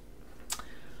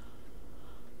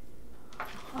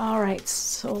 All right,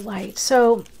 so light.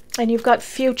 So, and you've got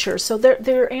future. So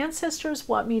their ancestors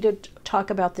want me to talk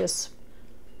about this,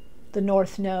 the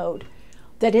North Node,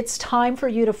 that it's time for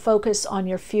you to focus on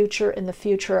your future and the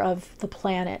future of the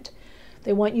planet.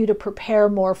 They want you to prepare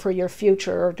more for your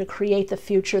future, or to create the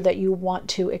future that you want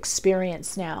to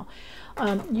experience now.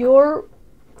 Your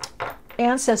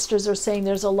ancestors are saying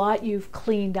there's a lot you've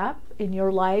cleaned up in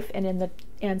your life and in the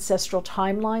ancestral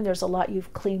timeline. There's a lot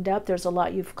you've cleaned up. There's a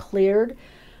lot you've cleared.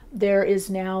 There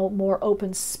is now more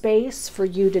open space for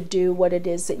you to do what it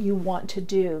is that you want to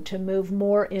do, to move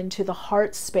more into the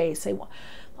heart space, a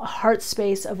heart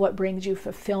space of what brings you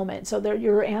fulfillment. So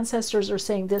your ancestors are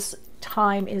saying this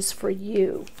time is for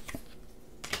you.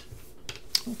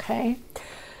 Okay.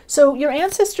 So your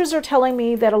ancestors are telling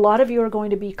me that a lot of you are going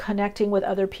to be connecting with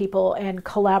other people and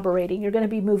collaborating. You're going to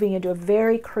be moving into a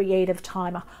very creative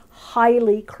time, a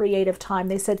highly creative time.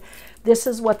 They said, this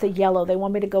is what the yellow, they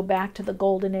want me to go back to the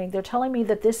golden egg. They're telling me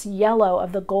that this yellow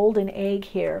of the golden egg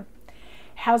here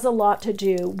has a lot to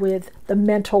do with the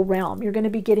mental realm. You're going to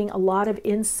be getting a lot of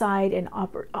insight and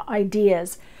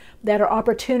ideas that are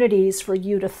opportunities for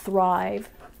you to thrive,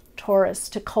 Taurus,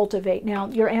 to cultivate. Now,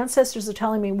 your ancestors are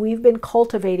telling me, we've been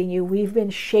cultivating you, we've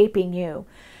been shaping you,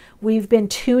 we've been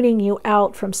tuning you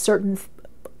out from certain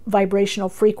vibrational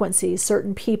frequencies,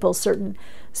 certain people, certain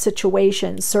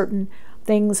situations, certain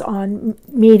things on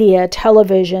media,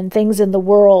 television, things in the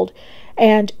world,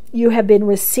 and you have been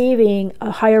receiving a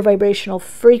higher vibrational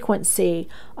frequency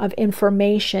of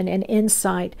information and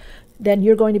insight. Then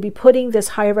you're going to be putting this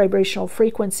higher vibrational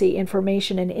frequency,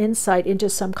 information and insight into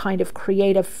some kind of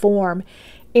creative form,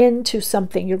 into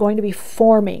something. You're going to be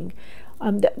forming.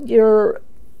 Your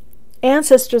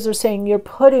ancestors are saying you're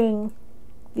putting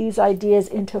these ideas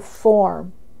into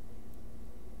form.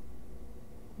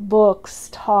 Books,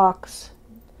 talks,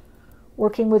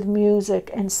 working with music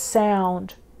and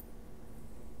sound,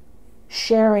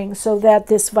 sharing, so that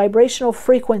this vibrational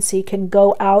frequency can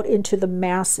go out into the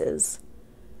masses.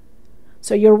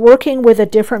 So you're working with a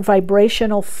different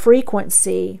vibrational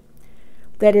frequency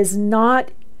that is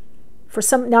not, for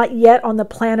some, not yet on the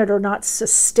planet or not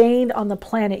sustained on the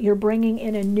planet. You're bringing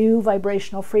in a new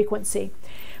vibrational frequency.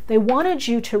 They wanted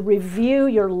you to review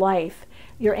your life.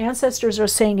 Your ancestors are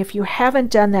saying, if you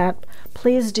haven't done that,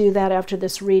 please do that after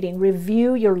this reading.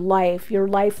 Review your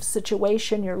life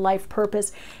situation, your life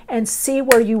purpose, and see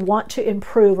where you want to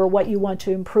improve or what you want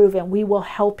to improve, and we will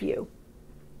help you.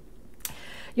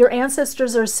 Your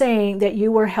ancestors are saying that you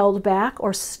were held back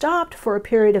or stopped for a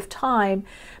period of time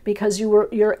because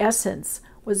your essence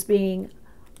was being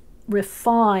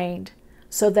refined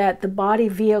so that the body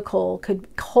vehicle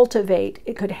could cultivate,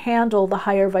 it could handle the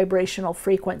higher vibrational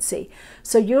frequency.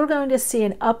 So you're going to see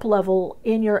an up level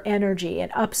in your energy,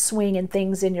 an upswing in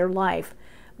things in your life.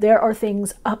 There are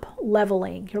things up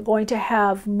leveling. You're going to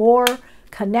have more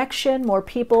connection, more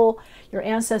people. Your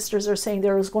ancestors are saying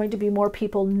there is going to be more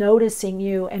people noticing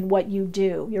you and what you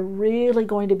do. You're really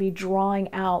going to be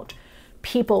drawing out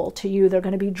people to you. They're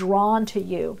going to be drawn to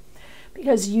you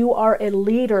because you are a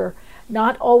leader,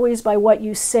 not always by what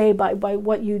you say, by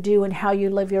what you do and how you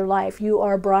live your life. You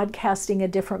are broadcasting a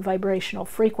different vibrational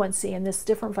frequency, and this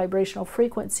different vibrational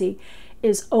frequency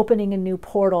is opening a new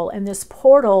portal. And this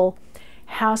portal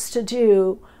has to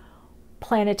do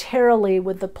planetarily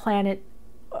with the planet,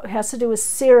 has to do with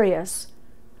Sirius,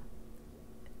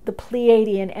 the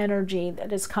Pleiadian energy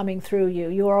that is coming through you.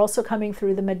 You are also coming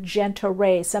through the magenta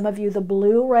ray. Some of you, the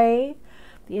blue ray,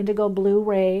 the indigo blue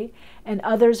ray, and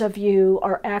others of you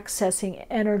are accessing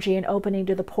energy and opening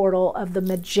to the portal of the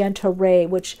magenta ray,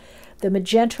 which the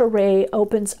magenta ray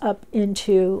opens up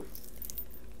into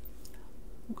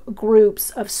groups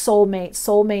of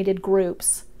soulmated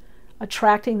groups,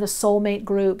 attracting the soulmate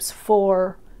groups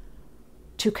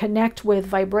to connect with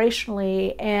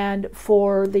vibrationally and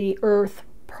for the earth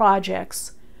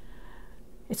projects.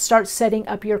 It starts setting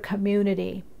up your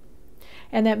community.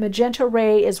 And that magenta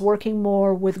ray is working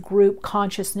more with group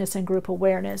consciousness and group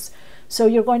awareness. So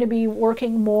you're going to be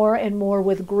working more and more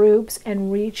with groups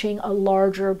and reaching a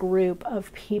larger group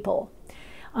of people.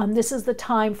 This is the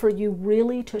time for you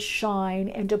really to shine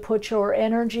and to put your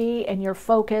energy and your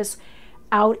focus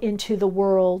out into the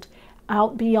world,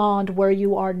 out beyond where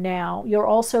you are now. You're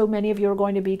also, many of you are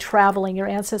going to be traveling. Your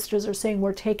ancestors are saying,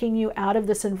 we're taking you out of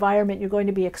this environment. You're going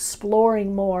to be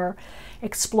exploring more,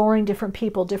 exploring different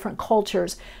people, different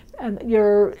cultures, And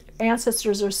your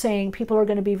ancestors are saying people are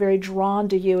going to be very drawn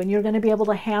to you, and you're going to be able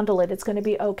to handle it. It's going to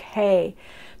be okay.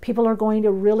 People are going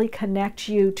to really connect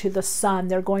you to the sun.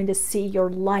 They're going to see your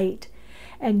light,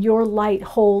 and your light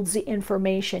holds the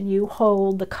information. You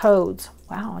hold the codes.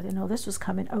 Wow, I didn't know this was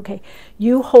coming. Okay,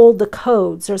 you hold the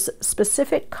codes. There's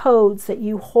specific codes that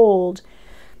you hold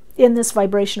in this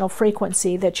vibrational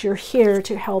frequency that you're here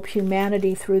to help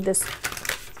humanity through this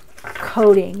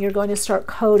coding. You're going to start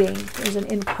coding. There's an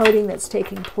encoding that's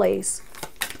taking place.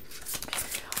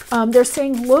 They're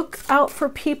saying look out for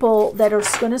people that are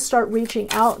going to start reaching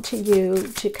out to you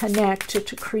to connect,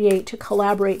 to create, to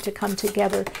collaborate, to come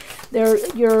together.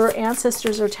 Your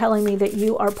ancestors are telling me that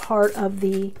you are part of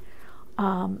the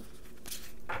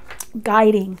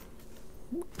guiding.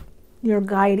 You're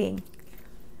guiding.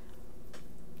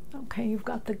 Okay, you've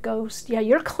got the ghost. Yeah,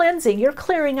 you're cleansing. You're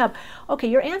clearing up. Okay,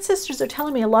 your ancestors are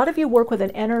telling me a lot of you work with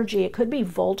an energy. It could be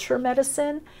vulture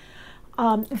medicine.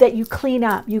 That you clean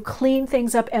up. You clean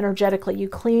things up energetically. You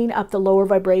clean up the lower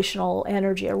vibrational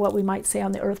energy, or what we might say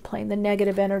on the earth plane, the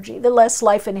negative energy, the less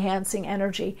life-enhancing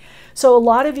energy. So a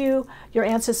lot of you, your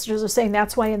ancestors are saying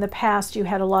that's why in the past you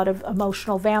had a lot of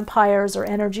emotional vampires or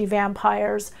energy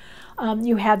vampires.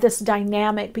 You had this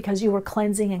dynamic because you were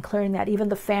cleansing and clearing that, even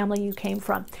the family you came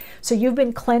from. So you've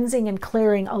been cleansing and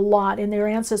clearing a lot, and their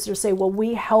ancestors say, well,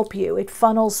 we help you. It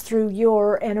funnels through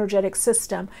your energetic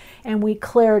system, and we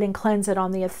clear it and cleanse it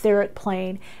on the etheric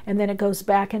plane, and then it goes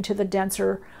back into the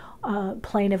denser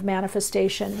plane of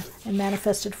manifestation and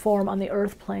manifested form on the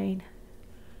earth plane.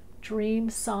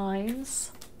 Dream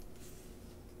signs.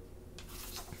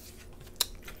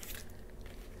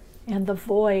 And the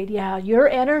void, yeah, your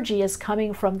energy is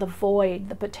coming from the void,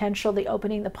 the potential, the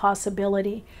opening, the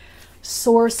possibility.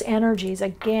 Source energies,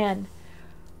 again,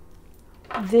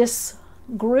 this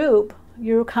group,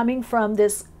 you're coming from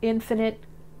this infinite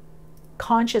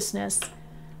consciousness,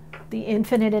 the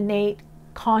infinite innate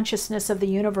consciousness of the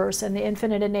universe, and the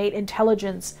infinite innate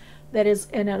intelligence that is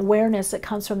an awareness that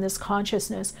comes from this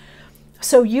consciousness.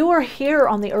 So you are here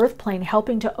on the earth plane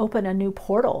helping to open a new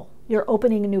portal. You're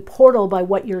opening a new portal by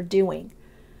what you're doing,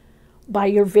 by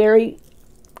your very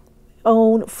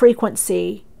own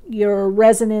frequency, your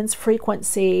resonance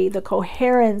frequency, the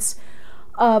coherence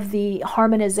of the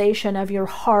harmonization of your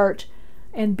heart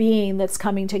and being that's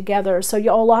coming together. So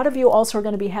a lot of you also are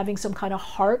going to be having some kind of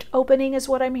heart opening is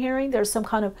what I'm hearing. There's some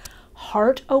kind of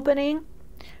heart opening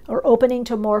or opening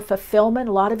to more fulfillment.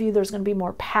 A lot of you, there's going to be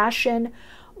more passion,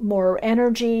 more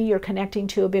energy. You're connecting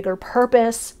to a bigger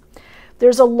purpose.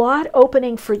 There's a lot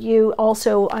opening for you.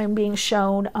 Also, I'm being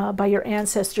shown by your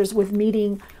ancestors with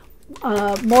meeting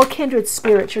more kindred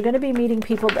spirits. You're going to be meeting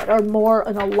people that are more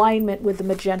in alignment with the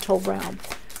magenta realm.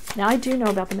 Now, I do know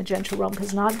about the magenta realm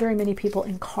because not very many people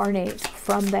incarnate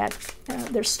from that.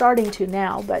 They're starting to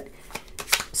now, but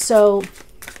so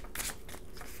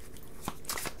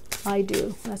I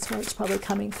do. That's why it's probably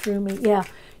coming through me. Yeah.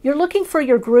 You're looking for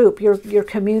your group, your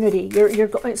community.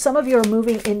 Some of you are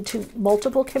moving into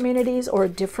multiple communities or a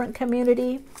different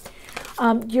community.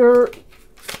 Your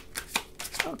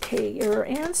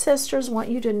ancestors want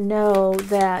you to know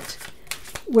that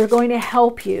we're going to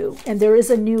help you, and there is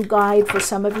a new guide for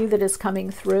some of you that is coming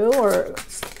through, or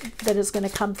that is going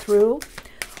to come through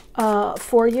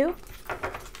for you.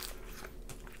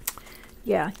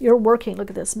 Yeah, you're working. Look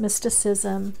at this,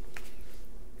 mysticism.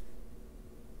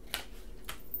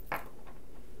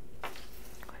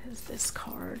 This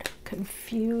card,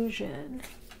 confusion.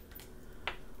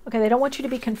 Okay, they don't want you to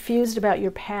be confused about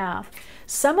your path.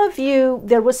 Some of you,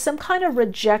 there was some kind of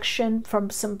rejection from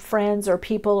some friends or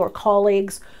people or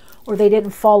colleagues, or they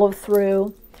didn't follow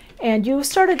through, and you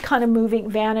started kind of moving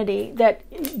vanity that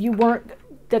you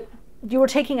were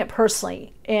taking it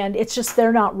personally, and it's just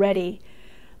they're not ready.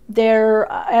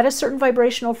 They're at a certain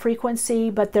vibrational frequency,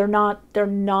 but they're not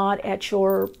at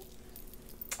your.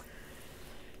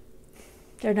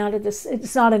 They're not at this.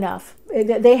 It's not enough.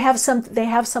 They have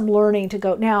some learning to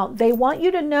go. Now they want you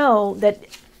to know that.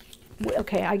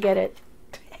 Okay, I get it.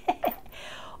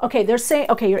 Okay, they're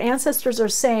saying. Okay, your ancestors are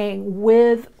saying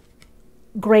with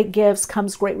great gifts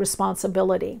comes great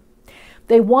responsibility.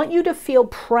 They want you to feel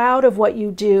proud of what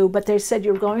you do, but they said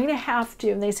you're going to have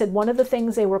to. And they said one of the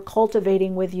things they were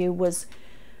cultivating with you was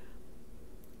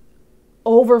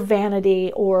over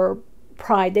vanity or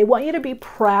pride. They want you to be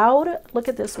proud. Look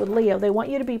at this with Leo. They want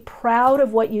you to be proud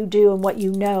of what you do and what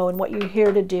you know and what you're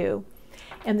here to do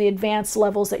and the advanced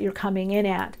levels that you're coming in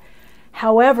at.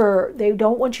 However, they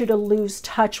don't want you to lose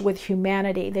touch with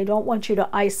humanity. They don't want you to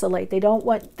isolate. They don't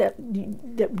want that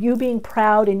you being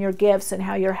proud in your gifts and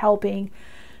how you're helping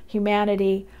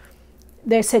humanity.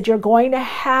 They said you're going to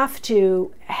have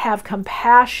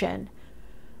compassion.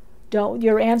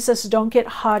 Your ancestors, don't get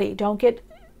haughty. Don't get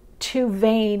too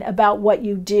vain about what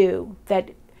you do.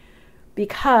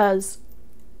 Because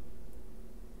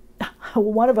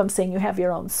one of them saying you have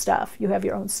your own stuff. You have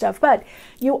your own stuff. But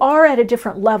you are at a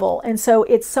different level. And so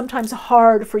it's sometimes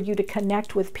hard for you to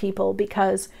connect with people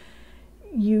because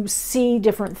you see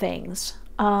different things.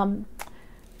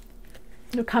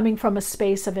 You're coming from a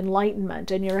space of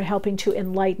enlightenment, and you're helping to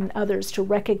enlighten others, to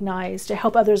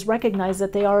help others recognize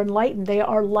that they are enlightened, they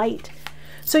are light.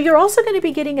 So you're also going to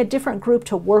be getting a different group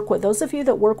to work with. Those of you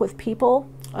that work with people,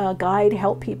 guide,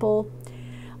 help people,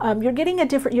 you're getting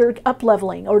you're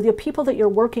up-leveling, or the people that you're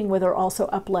working with are also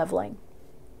up-leveling.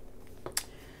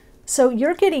 So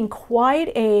you're getting quite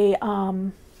a,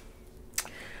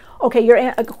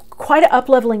 you're quite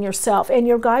up-leveling yourself, and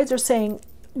your guides are saying,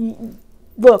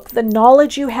 look, the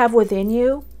knowledge you have within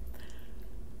you,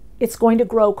 it's going to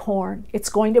grow corn. It's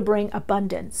going to bring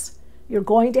abundance. You're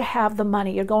going to have the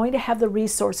money. You're going to have the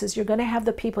resources. You're going to have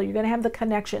the people. You're going to have the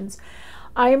connections.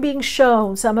 I am being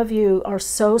shown some of you are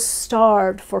so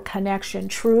starved for connection,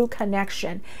 true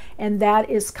connection, and that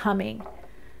is coming.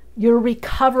 You're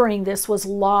recovering. This was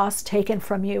lost, taken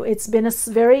from you. It's been a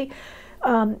very,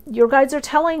 your guides are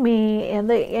telling me, and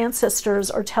the ancestors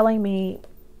are telling me,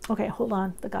 okay, hold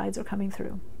on. The guides are coming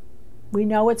through. We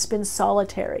know it's been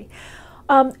solitary.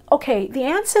 Okay, the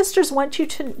ancestors want you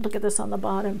to, look at this on the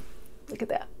bottom. Look at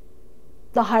that.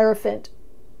 The Hierophant,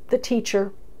 the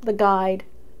teacher, the guide,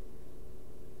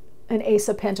 an Ace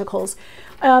of Pentacles.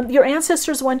 Your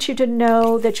ancestors want you to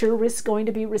know that you're going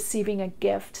to be receiving a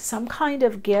gift, some kind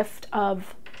of gift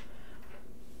of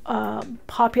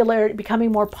popularity,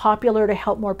 becoming more popular to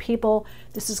help more people.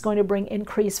 This is going to bring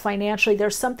increase financially.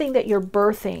 There's something that you're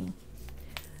birthing.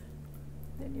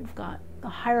 Then you've got the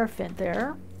Hierophant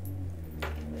there.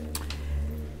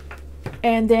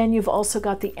 And then you've also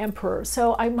got the Emperor.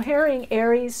 So I'm hearing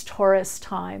Aries, Taurus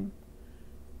time.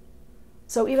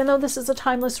 So even though this is a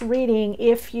timeless reading,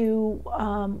 if you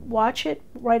watch it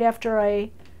right after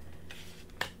I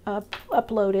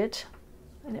upload it,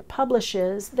 and it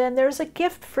publishes, then there's a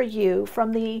gift for you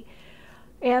from the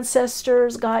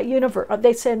ancestors, God, universe.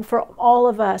 They said for all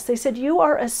of us, they said you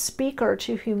are a speaker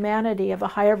to humanity of a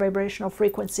higher vibrational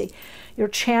frequency. You're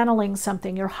channeling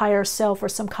something, your higher self, or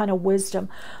some kind of wisdom.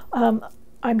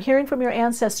 I'm hearing from your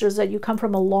ancestors that you come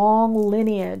from a long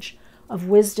lineage of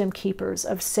wisdom keepers,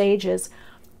 of sages,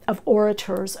 of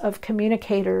orators, of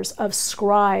communicators, of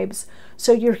scribes.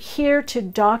 So you're here to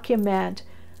document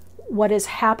what is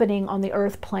happening on the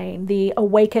earth plane, the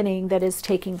awakening that is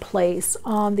taking place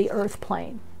on the earth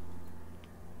plane.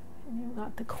 And you've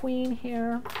got the Queen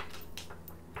here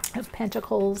of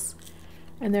Pentacles,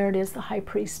 and there it is, the High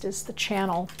Priestess, the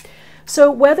channel.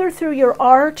 So whether through your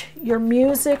art, your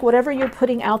music, whatever you're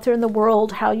putting out there in the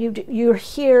world, how you're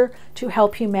here to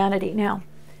help humanity. Now,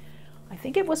 I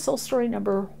think it was soul story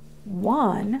number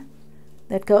 1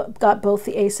 that got both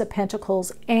the Ace of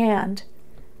Pentacles and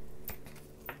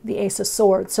the Ace of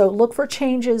Swords. So look for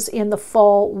changes in the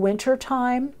fall, winter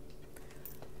time,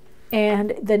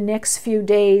 and the next few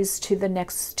days to the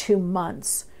next 2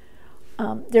 months.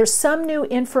 There's some new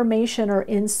information or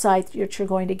insight that you're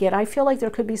going to get. I feel like there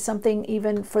could be something,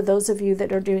 even for those of you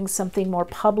that are doing something more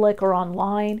public or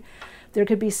online, there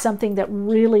could be something that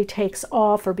really takes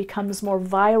off or becomes more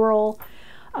viral,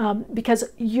 because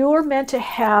you're meant to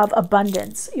have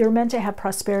abundance. You're meant to have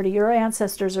prosperity. Your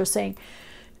ancestors are saying,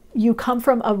 you come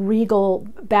from a regal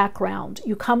background.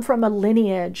 You come from a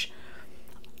lineage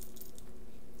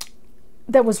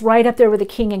that was right up there with the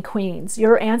king and queens.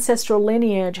 Your ancestral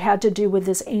lineage had to do with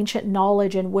this ancient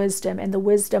knowledge and wisdom, and the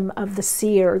wisdom of the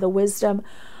seer, the wisdom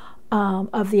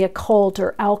of the occult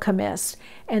or alchemist.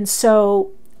 And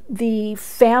so the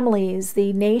families,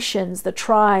 the nations, the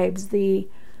tribes, the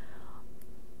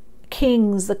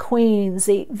kings, the queens,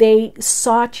 they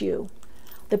sought you.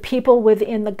 The people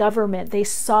within the government, they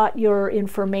sought your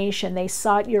information, they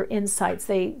sought your insights,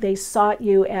 they sought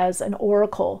you as an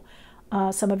oracle,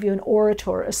 some of you an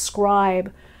orator, a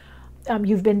scribe.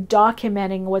 You've been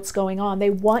documenting what's going on. They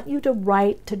want you to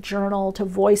write, to journal, to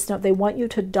voice note. They want you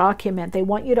to document. They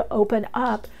want you to open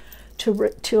up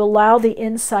to allow the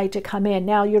insight to come in.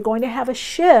 Now, you're going to have a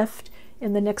shift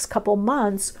in the next couple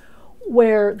months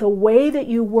where the way that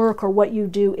you work or what you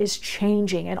do is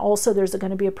changing. And also there's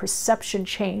going to be a perception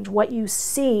change. What you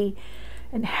see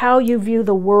and how you view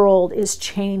the world is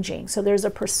changing. So there's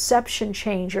a perception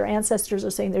change. Your ancestors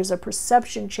are saying there's a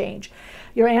perception change.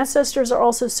 Your ancestors are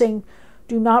also saying,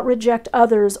 do not reject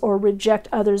others or reject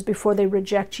others before they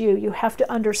reject you. You have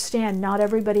to understand not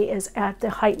everybody is at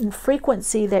the heightened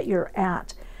frequency that you're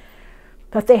at.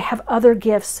 but they have other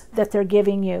gifts that they're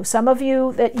giving you. Some of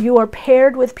you, that you are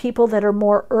paired with people that are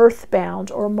more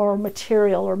earthbound or more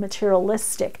material or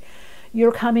materialistic.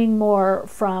 You're coming more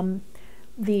from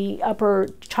the upper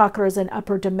chakras and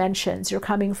upper dimensions. You're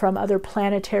coming from other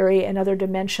planetary and other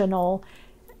dimensional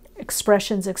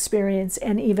expressions, experience,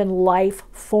 and even life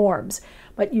forms.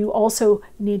 But you also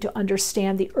need to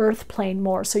understand the earth plane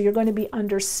more. So you're going to be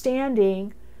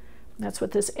understanding, that's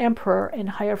what this Emperor in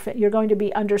Hierophant, you're going to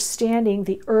be understanding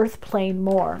the earth plane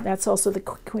more. That's also the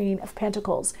Queen of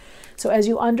Pentacles. So as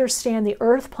you understand the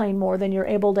earth plane more, then you're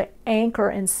able to anchor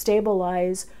and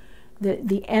stabilize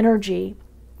the energy,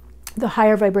 the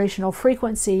higher vibrational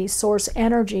frequency, source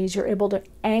energies. You're able to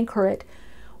anchor it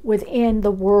within the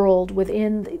world,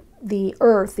 within the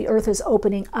earth. The earth is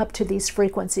opening up to these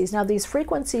frequencies. Now, these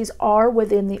frequencies are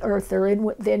within the earth. They're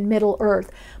within Middle Earth,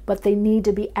 but they need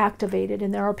to be activated.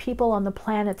 And there are people on the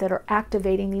planet that are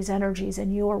activating these energies,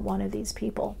 and you are one of these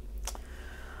people.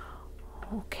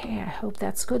 Okay, I hope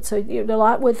that's good. So a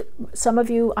lot with some of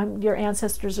you, your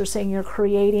ancestors are saying you're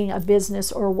creating a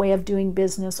business or a way of doing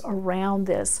business around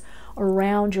this,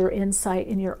 around your insight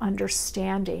and your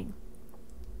understanding.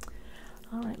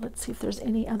 All right, let's see if there's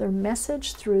any other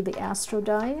message through the Astro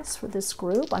Dice for this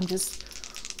group. I'm just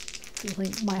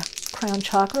feeling my crown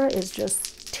chakra is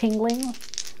just tingling,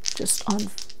 just on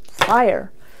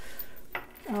fire.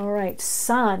 All right,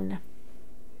 Sun.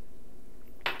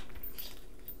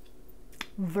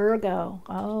 Virgo.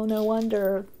 Oh, no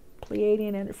wonder.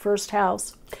 Pleiadian in the first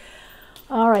house.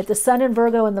 All right, the Sun and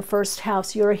Virgo in the first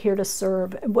house, you're here to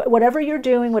serve. Whatever you're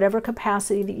doing, whatever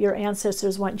capacity that your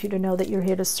ancestors want you to know that you're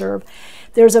here to serve.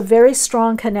 There's a very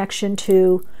strong connection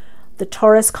to the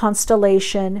Taurus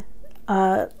constellation,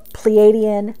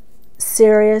 Pleiadian,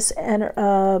 Sirius, and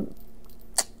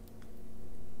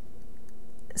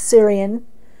Sirian,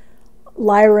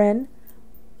 Lyran,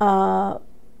 the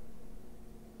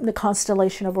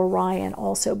constellation of Orion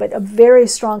also, but a very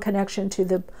strong connection to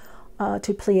the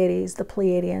to Pleiades, the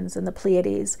Pleiadians and the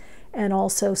Pleiades, and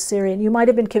also Sirian. You might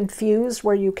have been confused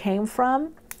where you came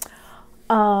from.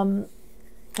 I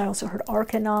also heard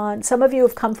Arcanon. Some of you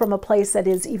have come from a place that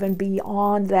is even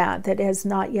beyond that, that has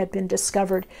not yet been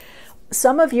discovered.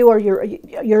 Some of you are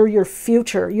your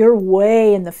future. You're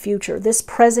way in the future. This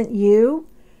present you,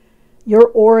 your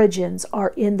origins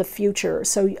are in the future.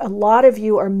 So a lot of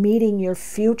you are meeting your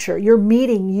future. You're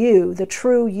meeting you, the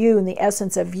true you and the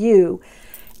essence of you,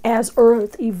 as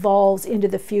Earth evolves into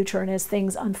the future and as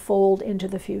things unfold into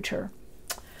the future.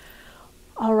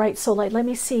 All right, so let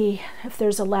me see if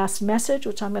there's a last message,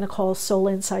 which I'm going to call Soul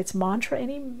Insights Mantra.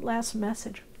 Any last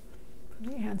message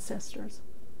from the ancestors?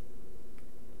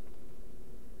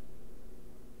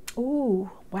 Ooh,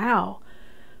 wow.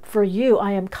 For you,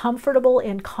 I am comfortable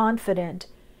and confident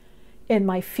in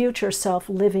my future self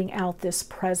living out this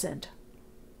present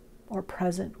or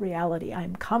present reality. I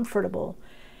am comfortable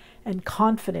and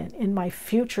confident in my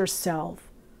future self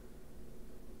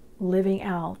living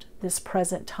out this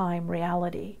present time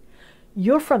reality.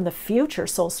 You're from the future,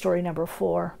 soul story number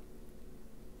 4.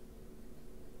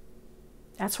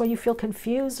 That's why you feel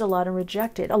confused a lot and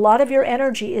rejected. A lot of your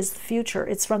energy is the future.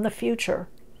 It's from the future.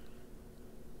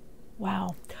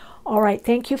 Wow. All right.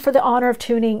 Thank you for the honor of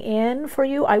tuning in for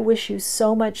you. I wish you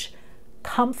so much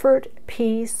comfort,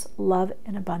 peace, love,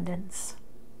 and abundance.